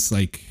sense.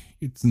 Like,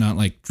 it's not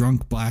like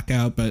drunk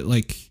blackout, but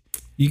like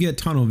you get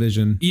tunnel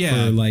vision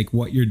for like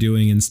what you're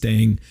doing and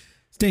staying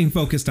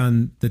focused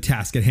on the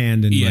task at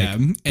hand,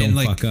 and don't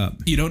fuck up.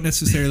 You don't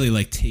necessarily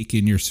like take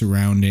in your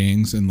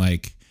surroundings and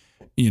like,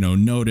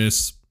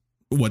 notice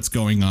what's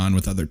going on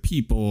with other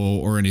people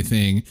or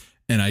anything.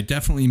 And I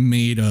definitely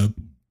made a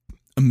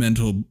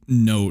mental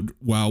note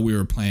while we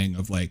were playing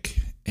of like,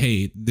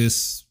 hey,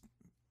 this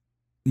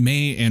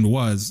may and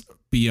was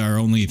be our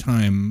only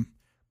time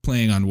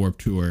playing on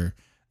Warped Tour.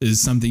 This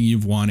is something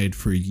you've wanted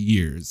for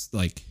years.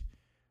 Like,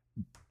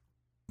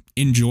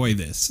 enjoy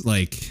this.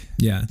 Like,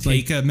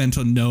 take a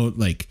mental note,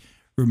 like,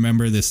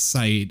 remember this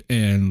site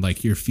and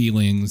like your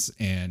feelings,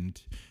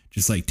 and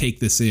just like take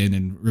this in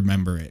and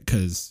remember it,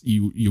 because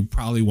you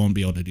probably won't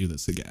be able to do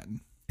this again.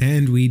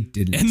 And we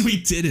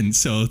didn't.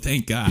 So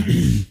thank God.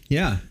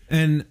 Yeah.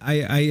 And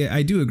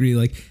I do agree,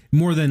 like,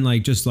 more than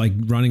like just like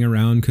running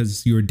around,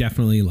 because you were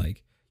definitely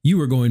like, you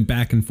were going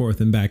back and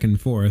forth and back and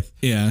forth.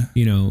 Yeah.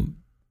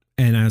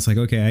 And I was like,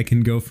 okay, I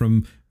can go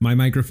from my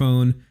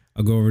microphone,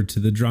 I'll go over to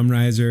the drum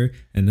riser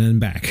and then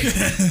back.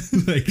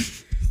 Like,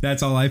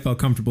 that's all I felt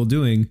comfortable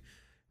doing.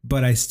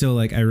 But I still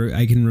like,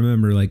 I can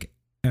remember like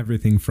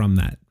everything from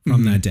that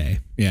day.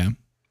 Yeah.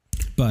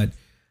 But,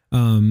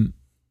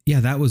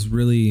 that was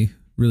really,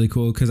 really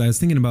cool, because I was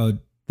thinking about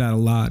that a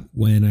lot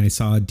when I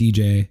saw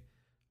DJ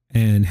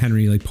and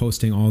Henry like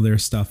posting all their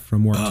stuff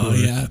from Warped Tour. Oh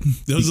yeah,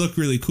 those look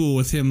really cool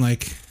with him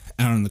like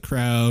out in the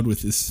crowd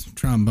with his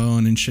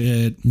trombone and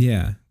shit.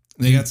 Yeah,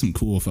 they got some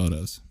cool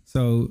photos.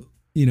 So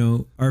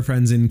our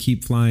friends in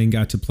Keep Flying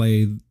got to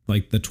play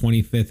like the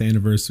 25th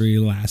anniversary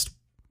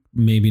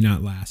maybe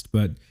not last,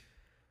 but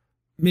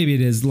maybe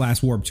it is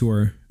last Warped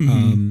Tour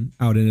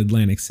out in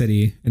Atlantic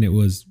City, and it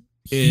was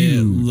huge.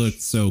 It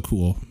looked so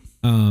cool.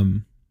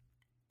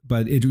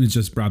 But it was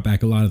just brought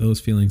back a lot of those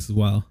feelings as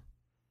well.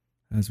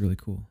 That was really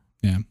cool.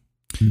 Yeah.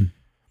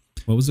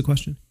 What was the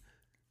question?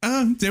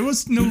 There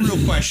was no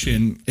real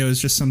question. It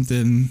was just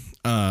something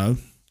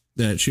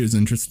that she was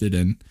interested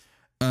in.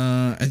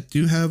 I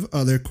do have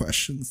other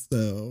questions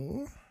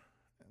though.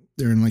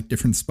 They're in like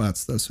different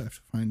spots though, so I have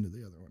to find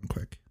the other one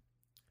quick.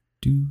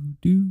 Do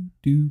do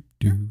do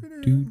do do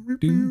do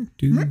do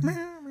do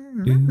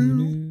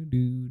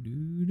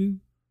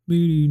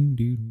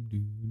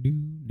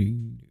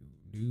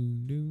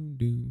do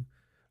do.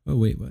 Oh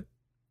wait, what?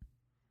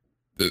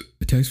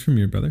 A text from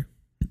your brother?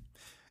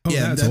 Oh,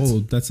 yeah, that's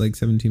old. That's like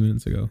 17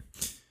 minutes ago.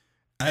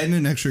 I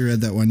hadn't actually read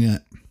that one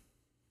yet.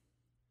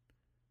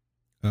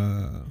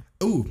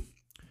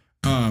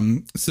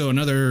 So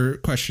another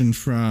question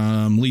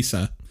from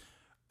Lisa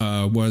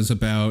was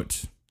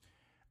about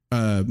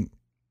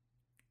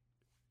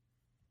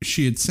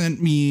she had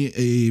sent me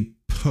a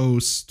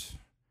post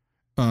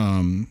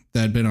that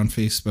had been on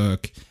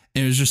Facebook,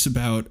 And it was just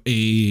about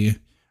it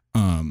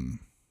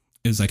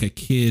was like a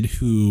kid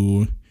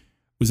who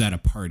was at a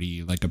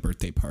party, like a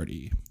birthday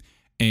party.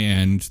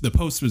 And the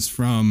post was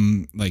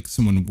from like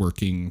someone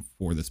working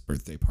for this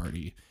birthday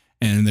party,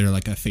 and they're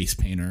like a face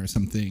painter or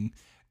something.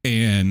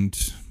 And,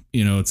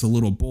 you know, it's a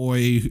little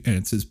boy and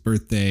it's his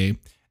birthday.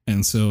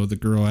 And so the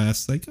girl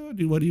asked like, oh,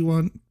 dude, what do you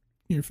want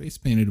your face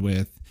painted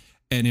with?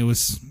 And it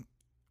was,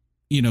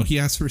 you know, he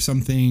asked for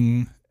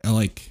something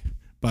like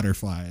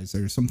butterflies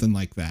or something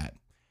like that.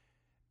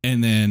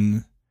 And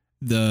then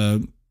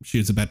she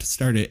was about to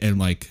start it, and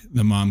like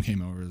the mom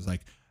came over and was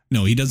like,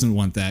 no, he doesn't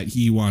want that.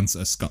 He wants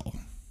a skull.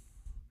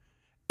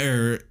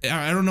 Or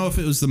I don't know if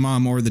it was the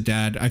mom or the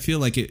dad. I feel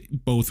like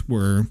it both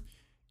were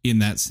in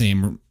that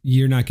same.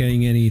 You're not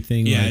getting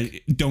anything. Yeah,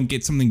 don't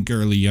get something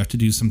girly. You have to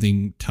do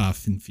something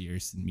tough and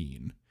fierce and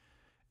mean.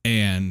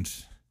 And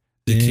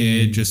the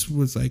kid just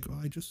was like,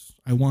 oh,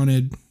 I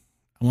wanted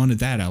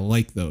that. I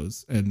like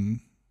those, and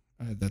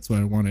that's what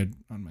I wanted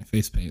on my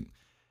face paint.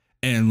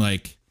 And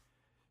like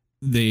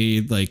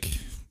they like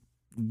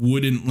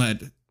wouldn't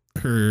let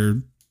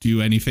her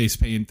do any face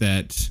paint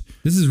that.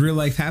 This is real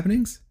life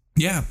happenings?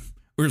 Yeah.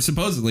 Or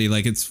supposedly,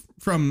 like, it's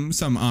from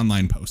some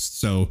online post.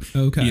 So,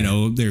 okay, you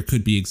know, there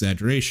could be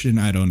exaggeration.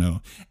 I don't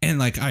know. And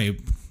like, I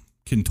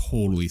can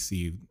totally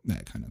see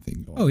that kind of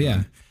thing going on. Oh,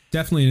 yeah.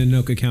 Definitely an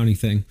Anoka County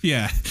thing.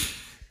 Yeah.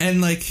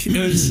 And like,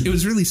 it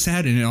was really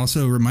sad. And it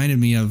also reminded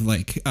me of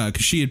like, cause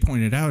she had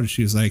pointed out,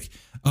 she was like,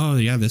 oh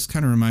yeah, this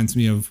kind of reminds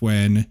me of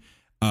when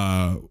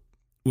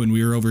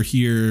we were over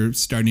here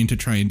starting to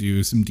try and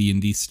do some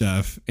D&D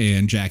stuff,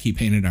 and Jackie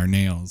painted our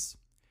nails.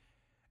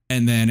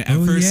 And then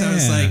at first I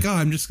was like, oh,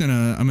 I'm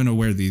going to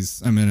wear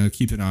these. I'm going to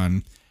keep it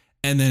on.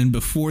 And then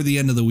before the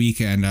end of the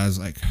weekend, I was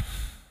like,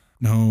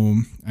 no,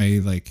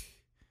 I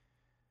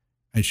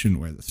shouldn't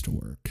wear this to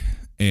work.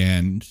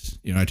 And,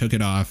 you know, I took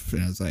it off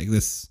and I was like,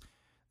 this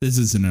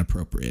isn't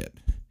appropriate.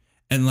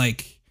 And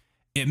like,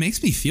 it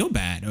makes me feel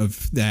bad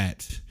of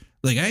that.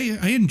 Like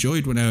I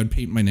enjoyed when I would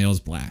paint my nails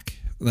black.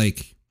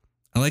 Like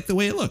I liked the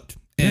way it looked.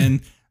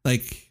 And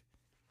like,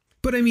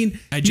 but I mean,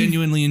 I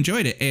genuinely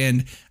enjoyed it,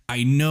 and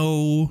I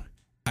know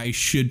I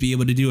should be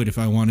able to do it if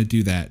I want to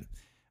do that.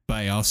 But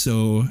I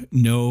also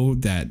know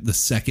that the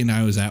second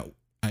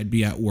I'd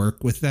be at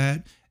work with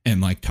that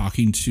and like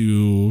talking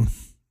to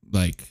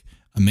like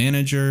a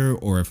manager,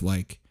 or if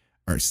like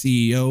our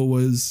CEO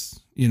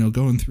was, you know,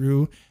 going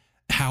through,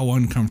 how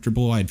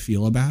uncomfortable I'd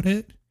feel about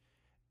it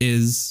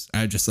is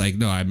I just like,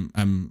 no,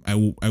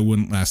 I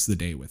wouldn't last the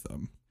day with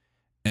them.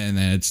 And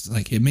then it's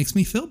like, it makes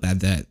me feel bad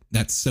that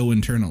that's so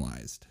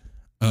internalized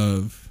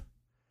of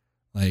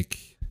like,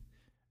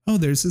 oh,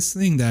 there's this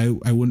thing that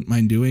I wouldn't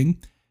mind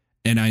doing.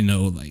 And I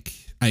know, like,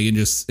 I can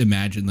just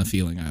imagine the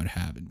feeling I would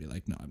have and be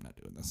like, no, I'm not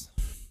doing this.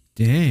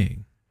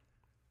 Dang.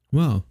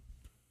 Well,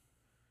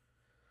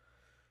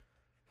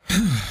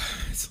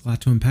 it's a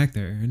lot to unpack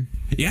there, Aaron.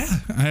 Yeah.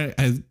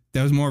 I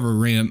that was more of a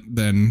rant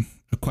than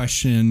a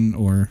question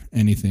or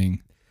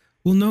anything.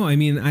 Well, no, I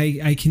mean,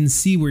 I can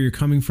see where you're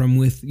coming from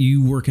with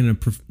you work in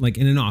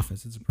in an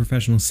office. It's a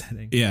professional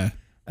setting. Yeah.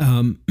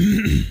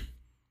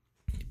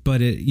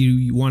 But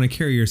you want to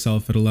carry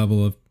yourself at a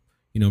level of,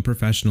 you know,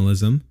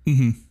 professionalism.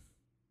 Mm-hmm.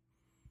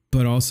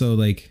 But also,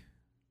 like,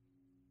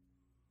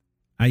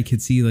 I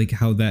could see like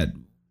how that,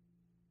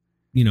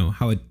 you know,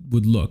 how it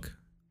would look.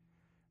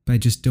 But I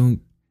just don't.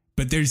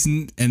 But there's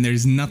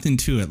nothing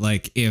to it.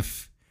 Like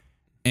if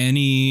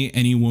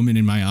any woman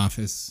in my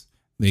office,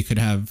 they could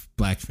have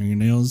black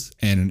fingernails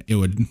and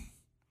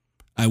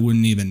I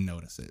wouldn't even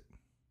notice it.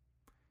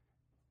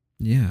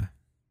 Yeah.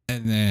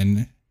 And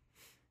then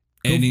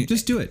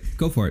just do it.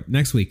 Go for it.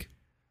 Next week.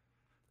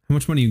 How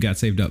much money you got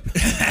saved up?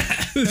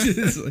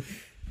 Like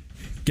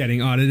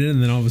getting audited,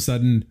 and then all of a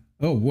sudden,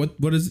 oh,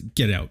 what is it?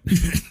 Get out.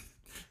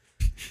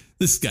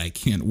 This guy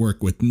can't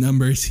work with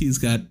numbers. He's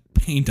got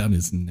paint on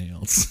his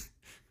nails.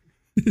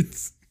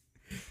 It's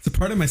a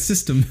part of my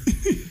system.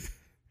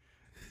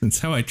 That's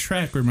how I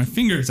track where my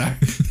fingers are.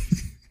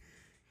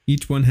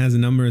 Each one has a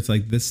number. It's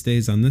like this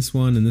stays on this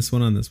one and this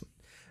one on this one.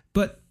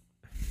 But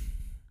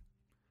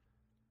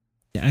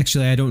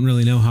actually, I don't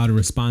really know how to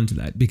respond to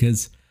that,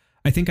 because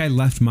I think I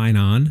left mine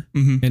on.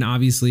 Mm-hmm. And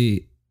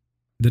obviously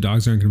the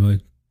dogs aren't going to be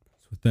like,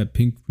 what's with that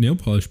pink nail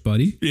polish,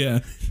 buddy? Yeah.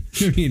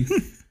 I mean,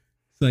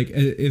 like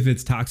if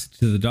it's toxic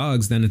to the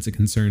dogs, then it's a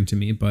concern to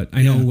me. But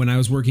I know when I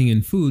was working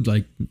in food,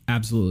 like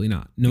absolutely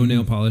not. No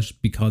nail polish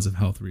because of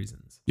health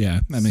reasons.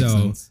 Yeah, that makes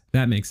sense.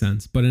 That makes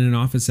sense. But in an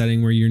office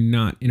setting where you're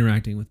not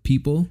interacting with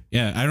people.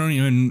 Yeah,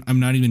 I'm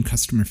not even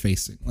customer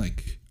facing.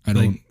 Like I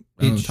don't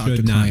talk to clients. It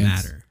should not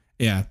matter.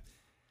 Yeah.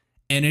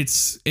 And it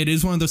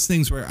is one of those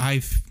things where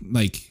I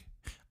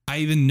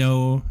even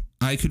know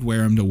I could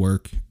wear them to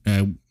work.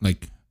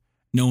 Like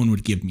no one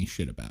would give me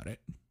shit about it.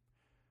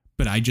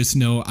 But I just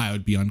know I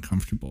would be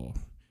uncomfortable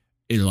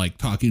in like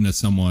talking to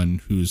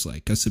someone who's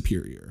like a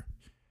superior.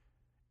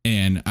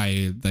 And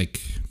I like.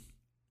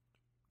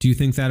 Do you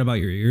think that about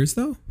your ears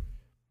though?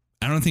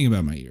 I don't think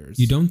about my ears.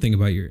 You don't think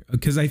about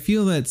because I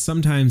feel that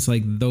sometimes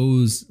like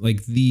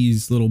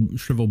these little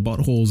shriveled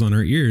buttholes on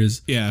our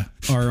ears Yeah.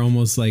 are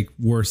almost like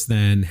worse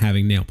than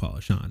having nail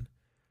polish on,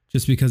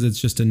 just because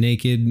it's just a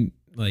naked,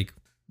 like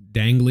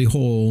dangly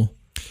hole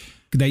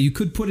that you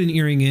could put an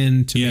earring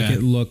in to make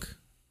it look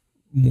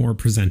more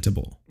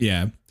presentable.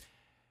 Yeah.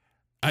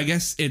 I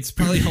guess it's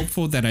probably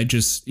helpful that I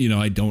just,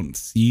 I don't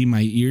see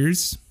my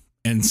ears.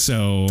 And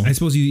so I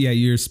suppose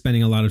you're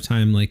spending a lot of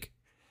time with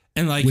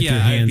your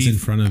hands in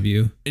front of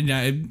you.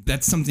 And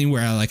that's something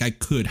where I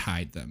could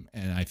hide them.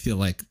 And I feel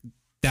like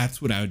that's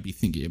what I would be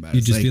thinking about.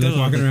 You'd just be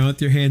walking around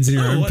with your hands in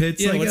your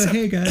armpits.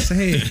 Hey guys,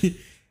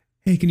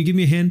 hey, can you give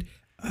me a hand?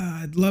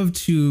 I'd love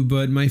to,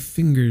 but my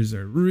fingers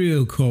are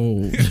real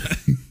cold.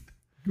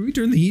 Can we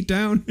turn the heat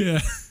down?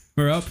 Yeah.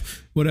 Or up,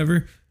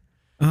 whatever.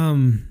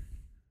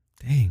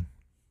 Dang.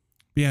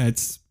 Yeah,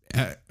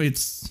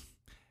 it's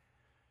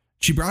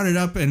she brought it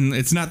up, and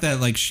it's not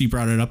that she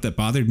brought it up that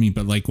bothered me,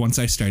 but once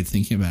I started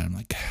thinking about it, I'm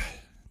like,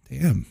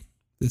 damn,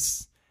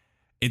 it's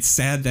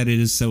sad that it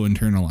is so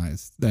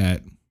internalized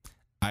that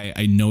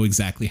I know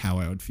exactly how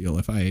I would feel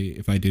if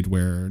I did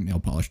wear nail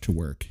polish to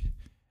work,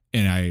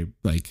 and I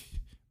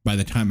by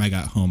the time I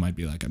got home, I'd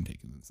be like, I'm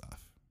taking this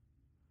off.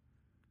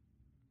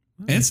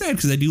 And it's sad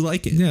because I do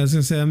like it. Yeah, I was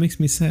gonna say that makes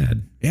me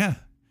sad. Yeah.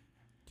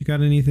 You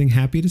got anything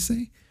happy to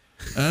say?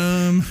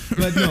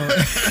 But no.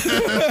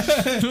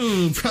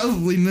 Oh,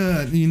 probably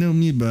not. You know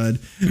me, bud.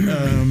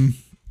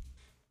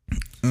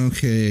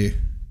 Okay.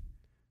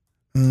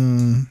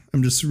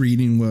 I'm just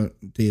reading what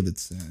David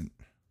sent.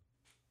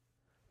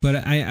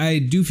 But I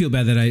do feel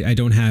bad that I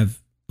don't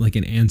have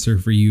an answer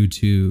for you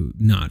to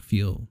not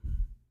feel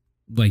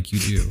like you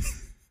do.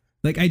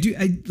 I do.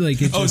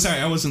 Sorry,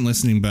 I wasn't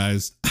listening, but I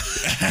was.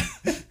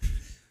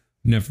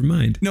 Never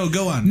mind. No,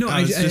 go on. No,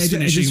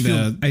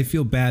 I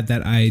feel bad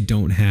that I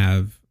don't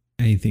have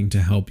anything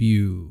to help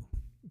you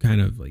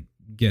kind of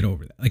get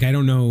over that. I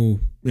don't know.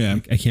 Yeah.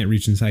 I can't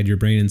reach inside your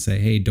brain and say,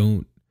 hey,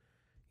 don't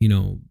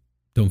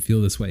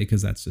feel this way,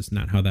 because that's just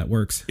not how that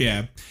works.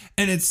 Yeah.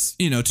 And it's,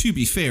 to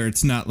be fair,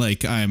 it's not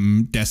like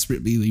I'm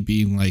desperately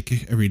being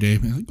every day,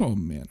 oh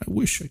man, I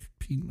wish I could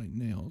paint my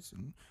nails.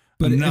 And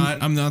but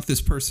I'm not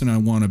this person I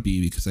want to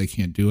be because I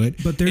can't do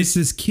it. But there's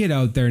this kid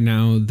out there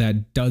now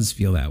that does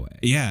feel that way.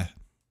 Yeah.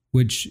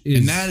 Which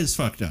is, and that is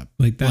fucked up.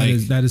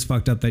 That is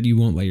fucked up that you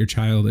won't let your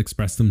child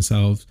express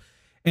themselves.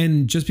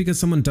 And just because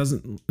someone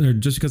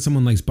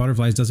likes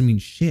butterflies doesn't mean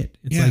shit.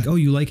 It's oh,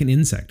 you like an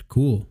insect.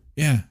 Cool.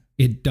 Yeah.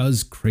 It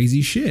does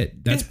crazy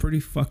shit. That's pretty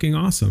fucking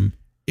awesome.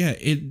 Yeah.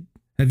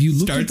 Have you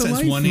looked at starts the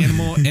as life? one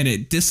animal and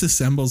it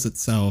disassembles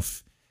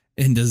itself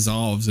and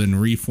dissolves and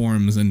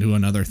reforms into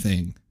another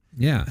thing.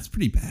 Yeah. That's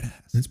pretty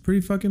badass. It's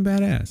pretty fucking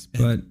badass.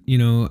 But,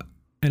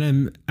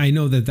 and I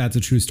know that that's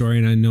a true story,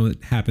 and I know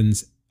it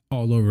happens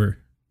all over,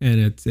 and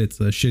it's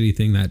a shitty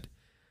thing that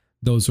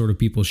those sort of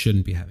people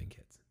shouldn't be having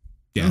kids.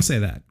 Yeah. I'll say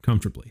that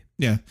comfortably.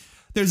 Yeah.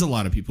 There's a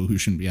lot of people who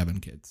shouldn't be having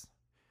kids.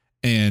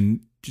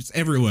 And just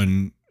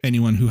anyone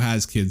who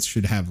has kids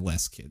should have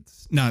less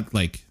kids. Not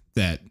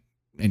that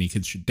any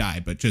kids should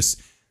die, but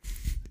just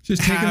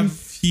have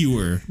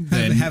fewer.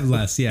 Have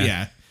less, yeah.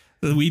 Yeah.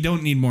 We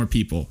don't need more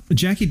people.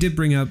 Jackie did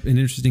bring up an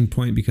interesting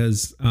point,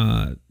 because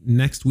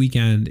next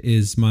weekend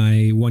is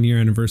my 1 year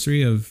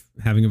anniversary of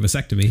having a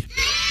vasectomy.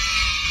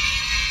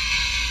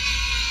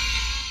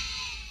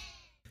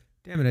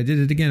 Damn it, I did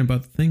it again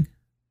about the thing.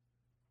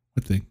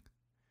 What thing?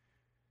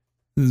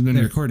 This has been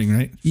recording,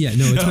 right? Yeah,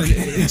 no,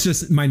 it's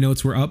just my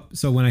notes were up.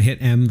 So when I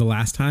hit M the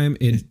last time,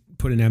 it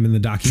put an M in the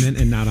document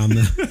and not on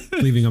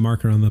leaving a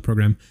marker on the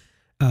program.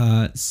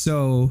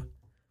 So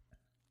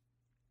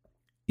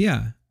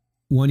yeah.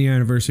 1 year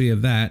anniversary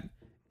of that.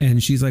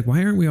 And she's like,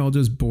 why aren't we all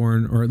just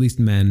born, or at least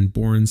men,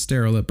 born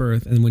sterile at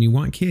birth? And when you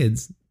want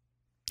kids,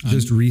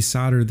 just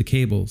resolder the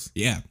cables.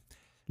 Yeah.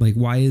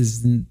 Why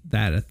isn't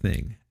that a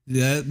thing?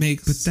 That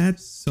makes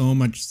so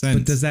much sense.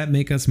 But does that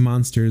make us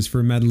monsters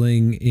for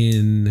meddling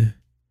in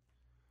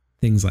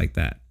things like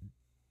that?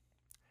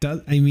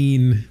 But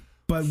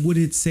would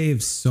it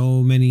save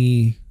so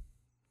many,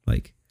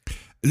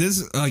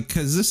 this,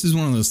 because this is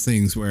one of those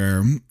things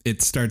where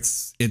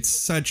it's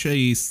such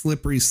a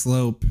slippery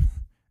slope,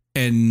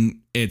 and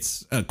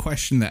it's a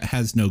question that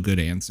has no good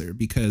answer,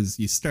 because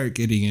you start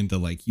getting into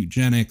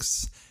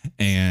eugenics,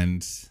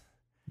 and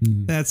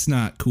that's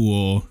not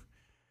cool,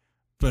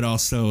 but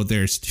also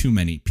there's too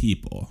many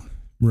people.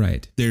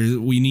 Right.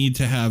 We need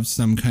to have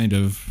some kind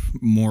of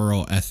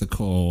moral,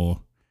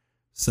 ethical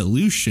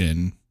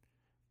solution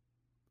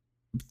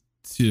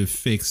to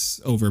fix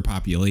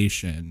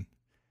overpopulation,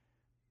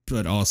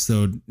 but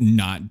also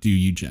not do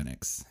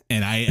eugenics.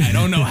 And I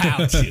don't know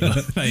how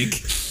to.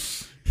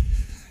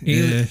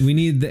 We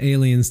need the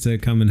aliens to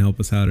come and help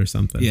us out or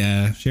something.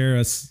 Yeah.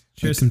 Share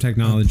some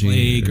technology. A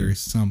plague or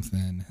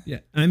something. Yeah.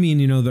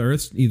 The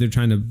Earth's either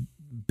trying to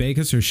bake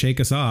us or shake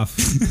us off.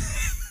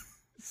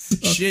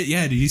 Shit,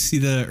 yeah. Did you see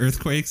the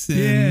earthquakes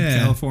in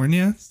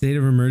California? State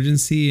of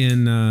emergency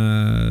in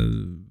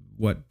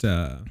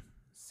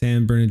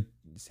San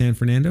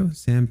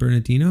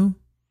Bernardino?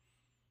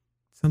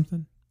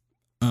 Something?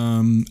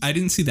 I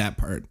didn't see that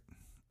part.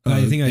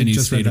 I think I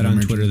just read that on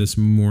Twitter this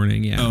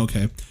morning. Yeah. Oh,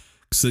 okay.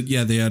 So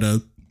yeah, they had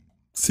a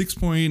 6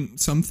 point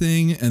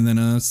something and then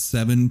a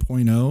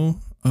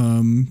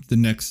 7.0 the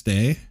next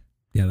day.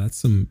 Yeah, that's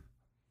some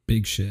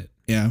big shit.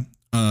 Yeah.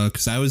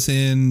 Because I was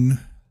in,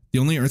 the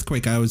only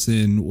earthquake I was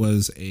in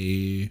was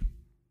a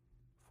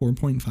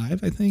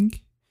 4.5, I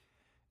think.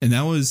 And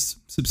that was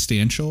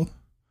substantial.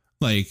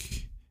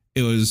 Like,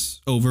 it was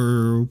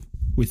over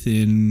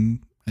within,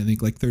 I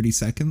think, like 30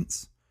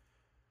 seconds.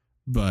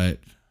 But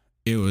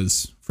it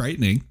was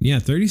frightening. Yeah,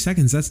 30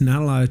 seconds. That's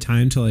not a lot of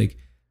time to like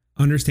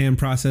understand,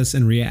 process,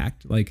 and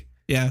react. Like,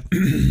 yeah.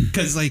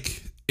 Because,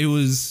 like, it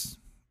was,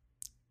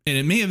 and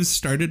it may have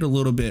started a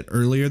little bit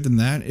earlier than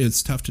that.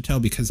 It's tough to tell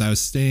because I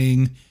was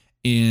staying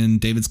in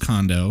David's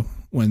condo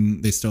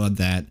when they still had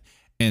that.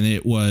 And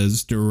it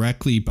was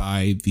directly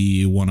by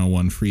the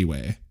 101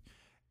 freeway.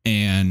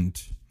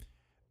 And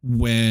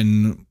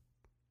when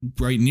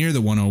right near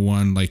the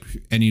 101, like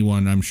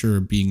anyone, I'm sure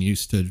being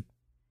used to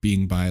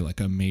being by like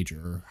a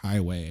major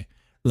highway,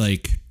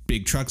 like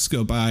big trucks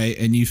go by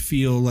and you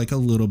feel like a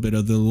little bit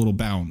of the little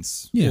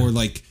bounce. Yeah. Or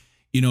like,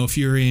 you know, if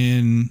you're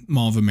in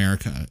Mall of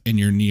America and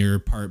you're near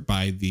part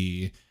by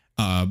the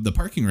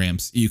parking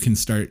ramps, you can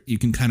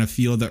kind of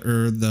feel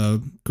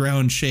the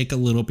ground shake a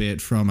little bit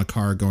from a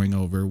car going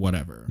over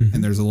whatever. Mm-hmm.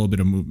 And there's a little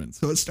bit of movement.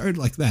 So it started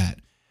like that.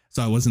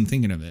 So I wasn't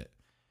thinking of it.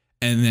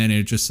 And then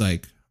it just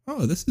like,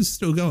 oh, this is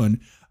still going.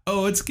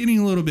 Oh, it's getting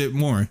a little bit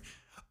more.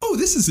 Oh,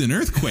 this is an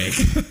earthquake.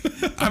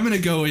 I'm going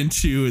to go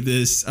into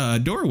this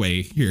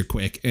doorway here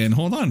quick and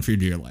hold on for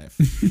dear life.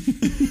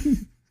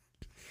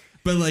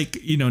 But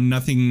like, you know,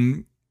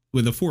 nothing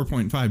with a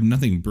 4.5,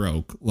 nothing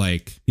broke.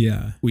 Like,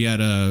 yeah, we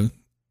had a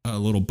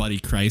little Buddy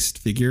Christ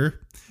figure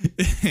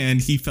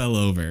and he fell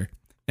over.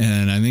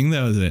 And I think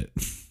that was it.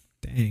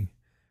 Dang.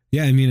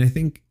 Yeah. I mean, I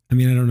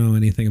don't know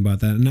anything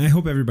about that. And I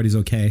hope everybody's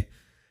okay.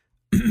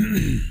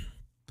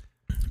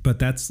 But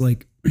that's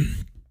like,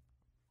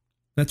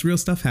 that's real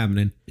stuff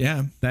happening.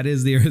 Yeah. That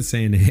is the earth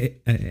saying,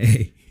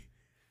 hey,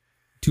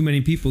 too many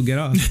people get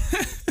off.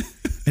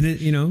 And it,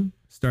 you know,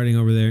 starting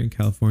over there in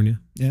California.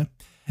 Yeah.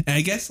 And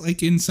I guess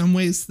like in some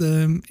ways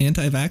the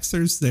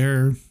anti-vaxxers,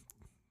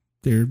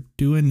 they're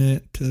doing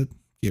it to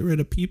get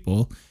rid of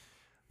people.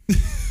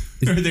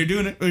 Or they're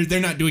doing it, or they're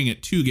not doing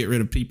it to get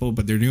rid of people,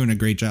 but they're doing a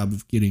great job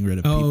of getting rid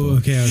of people. Oh,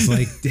 okay. I was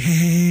like,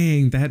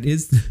 dang,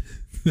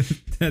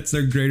 that's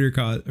their greater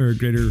cause or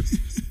greater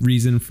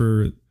reason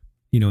for,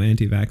 you know,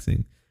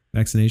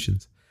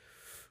 vaccinations.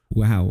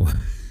 Wow.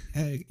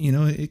 You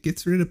know, it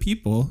gets rid of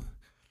people.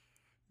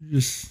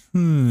 Just,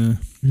 I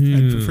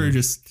prefer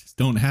just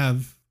don't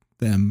have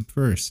them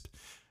first.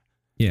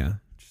 Yeah.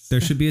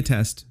 There should be a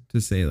test to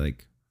say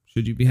like,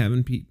 should you be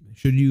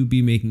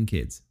making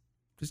kids?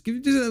 Just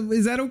give.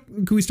 Is that?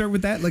 Can we start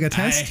with that? Like a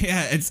test?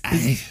 Yeah. Is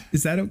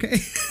that okay?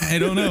 I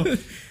don't know.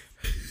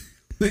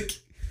 Like,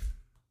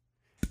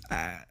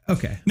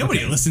 okay.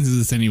 Nobody listens to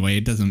this anyway.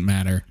 It doesn't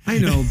matter. I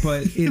know,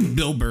 but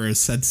Bill Burr has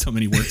said so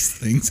many worse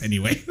things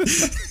anyway.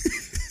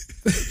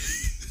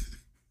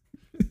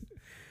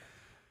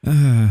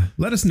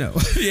 Let us know.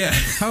 Yeah.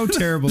 How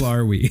terrible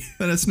are we?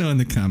 Let us know in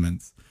the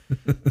comments.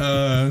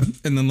 And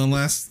then the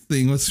last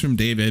thing was from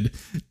David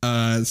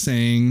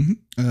saying,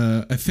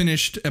 I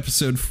finished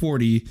episode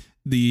 40.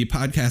 The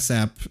podcast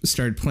app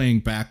started playing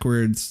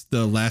backwards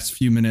the last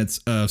few minutes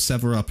of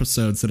several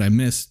episodes that I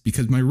missed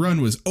because my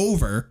run was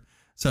over.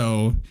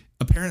 So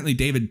apparently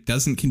David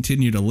doesn't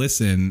continue to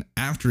listen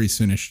after he's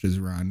finished his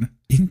run.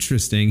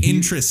 Interesting.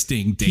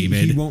 Interesting,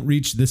 David. He won't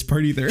reach this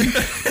part either.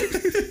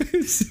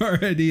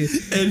 Sorry.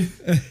 And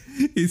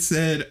he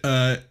said,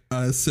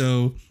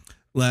 so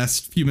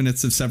last few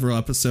minutes of several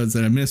episodes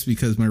that I missed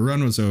because my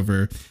run was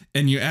over.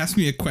 And you asked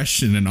me a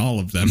question in all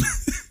of them.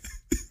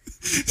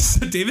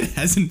 So David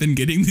hasn't been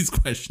getting these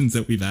questions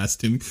that we've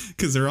asked him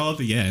because they're all at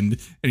the end.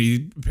 And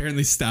he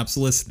apparently stops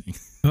listening.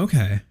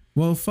 Okay.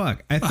 Well,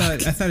 fuck. I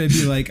thought it'd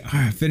be like,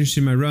 I finished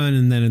my run.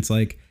 And then it's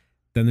like,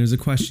 then there's a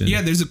question.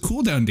 Yeah, there's a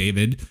cooldown,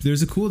 David.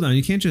 There's a cooldown.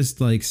 You can't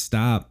just like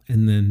stop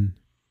and then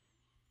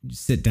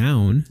sit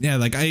down. Yeah,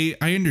 like I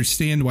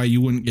understand why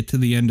you wouldn't get to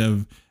the end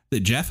of the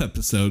Jeff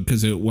episode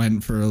because it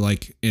went for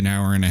like an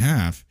hour and a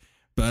half.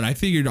 But I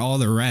figured all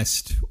the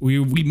rest,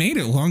 we made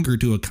it longer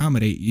to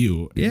accommodate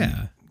you.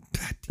 Yeah.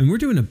 God. And we're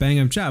doing a bang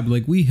up job.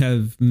 Like we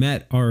have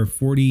met our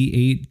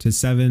 48 to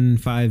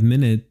 75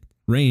 minute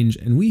range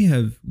and we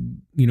have,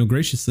 you know,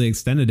 graciously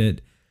extended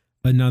it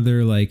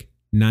another like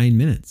 9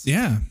 minutes.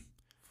 Yeah.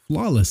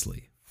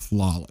 Flawlessly.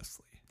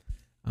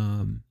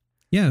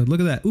 Yeah, look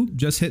at that. Oop,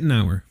 just hit an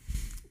hour.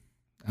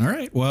 All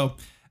right. Well,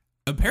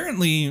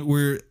 apparently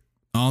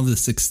all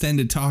this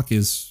extended talk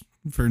is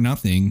for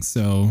nothing.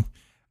 So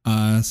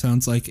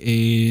sounds like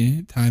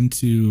a time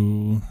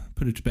to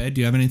put it to bed. Do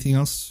you have anything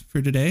else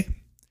for today?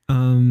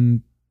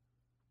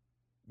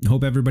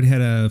 Hope everybody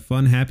had a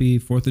fun, happy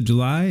 4th of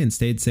July and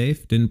stayed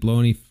safe. Didn't blow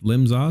any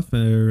limbs off.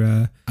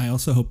 Or I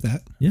also hope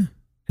that. Yeah.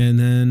 And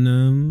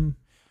then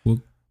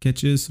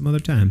catch you some other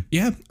time.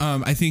 Yeah.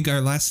 I think our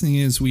last thing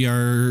is we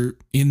are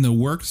in the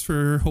works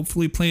for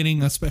hopefully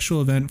planning a special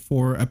event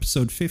for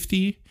episode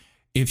 50.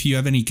 If you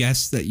have any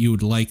guests that you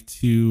would like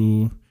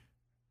to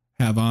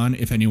have on,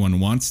 if anyone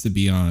wants to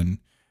be on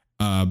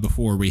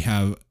before we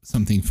have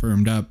something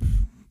firmed up,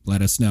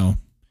 let us know.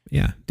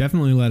 Yeah,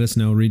 definitely let us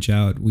know. Reach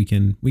out. We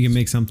can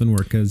make something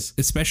work. Cause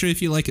especially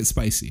if you like it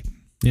spicy.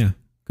 Yeah,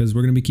 because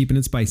we're gonna be keeping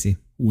it spicy.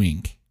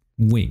 Wink.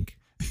 Wink.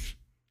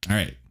 All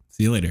right.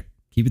 See you later.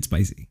 Keep it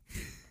spicy.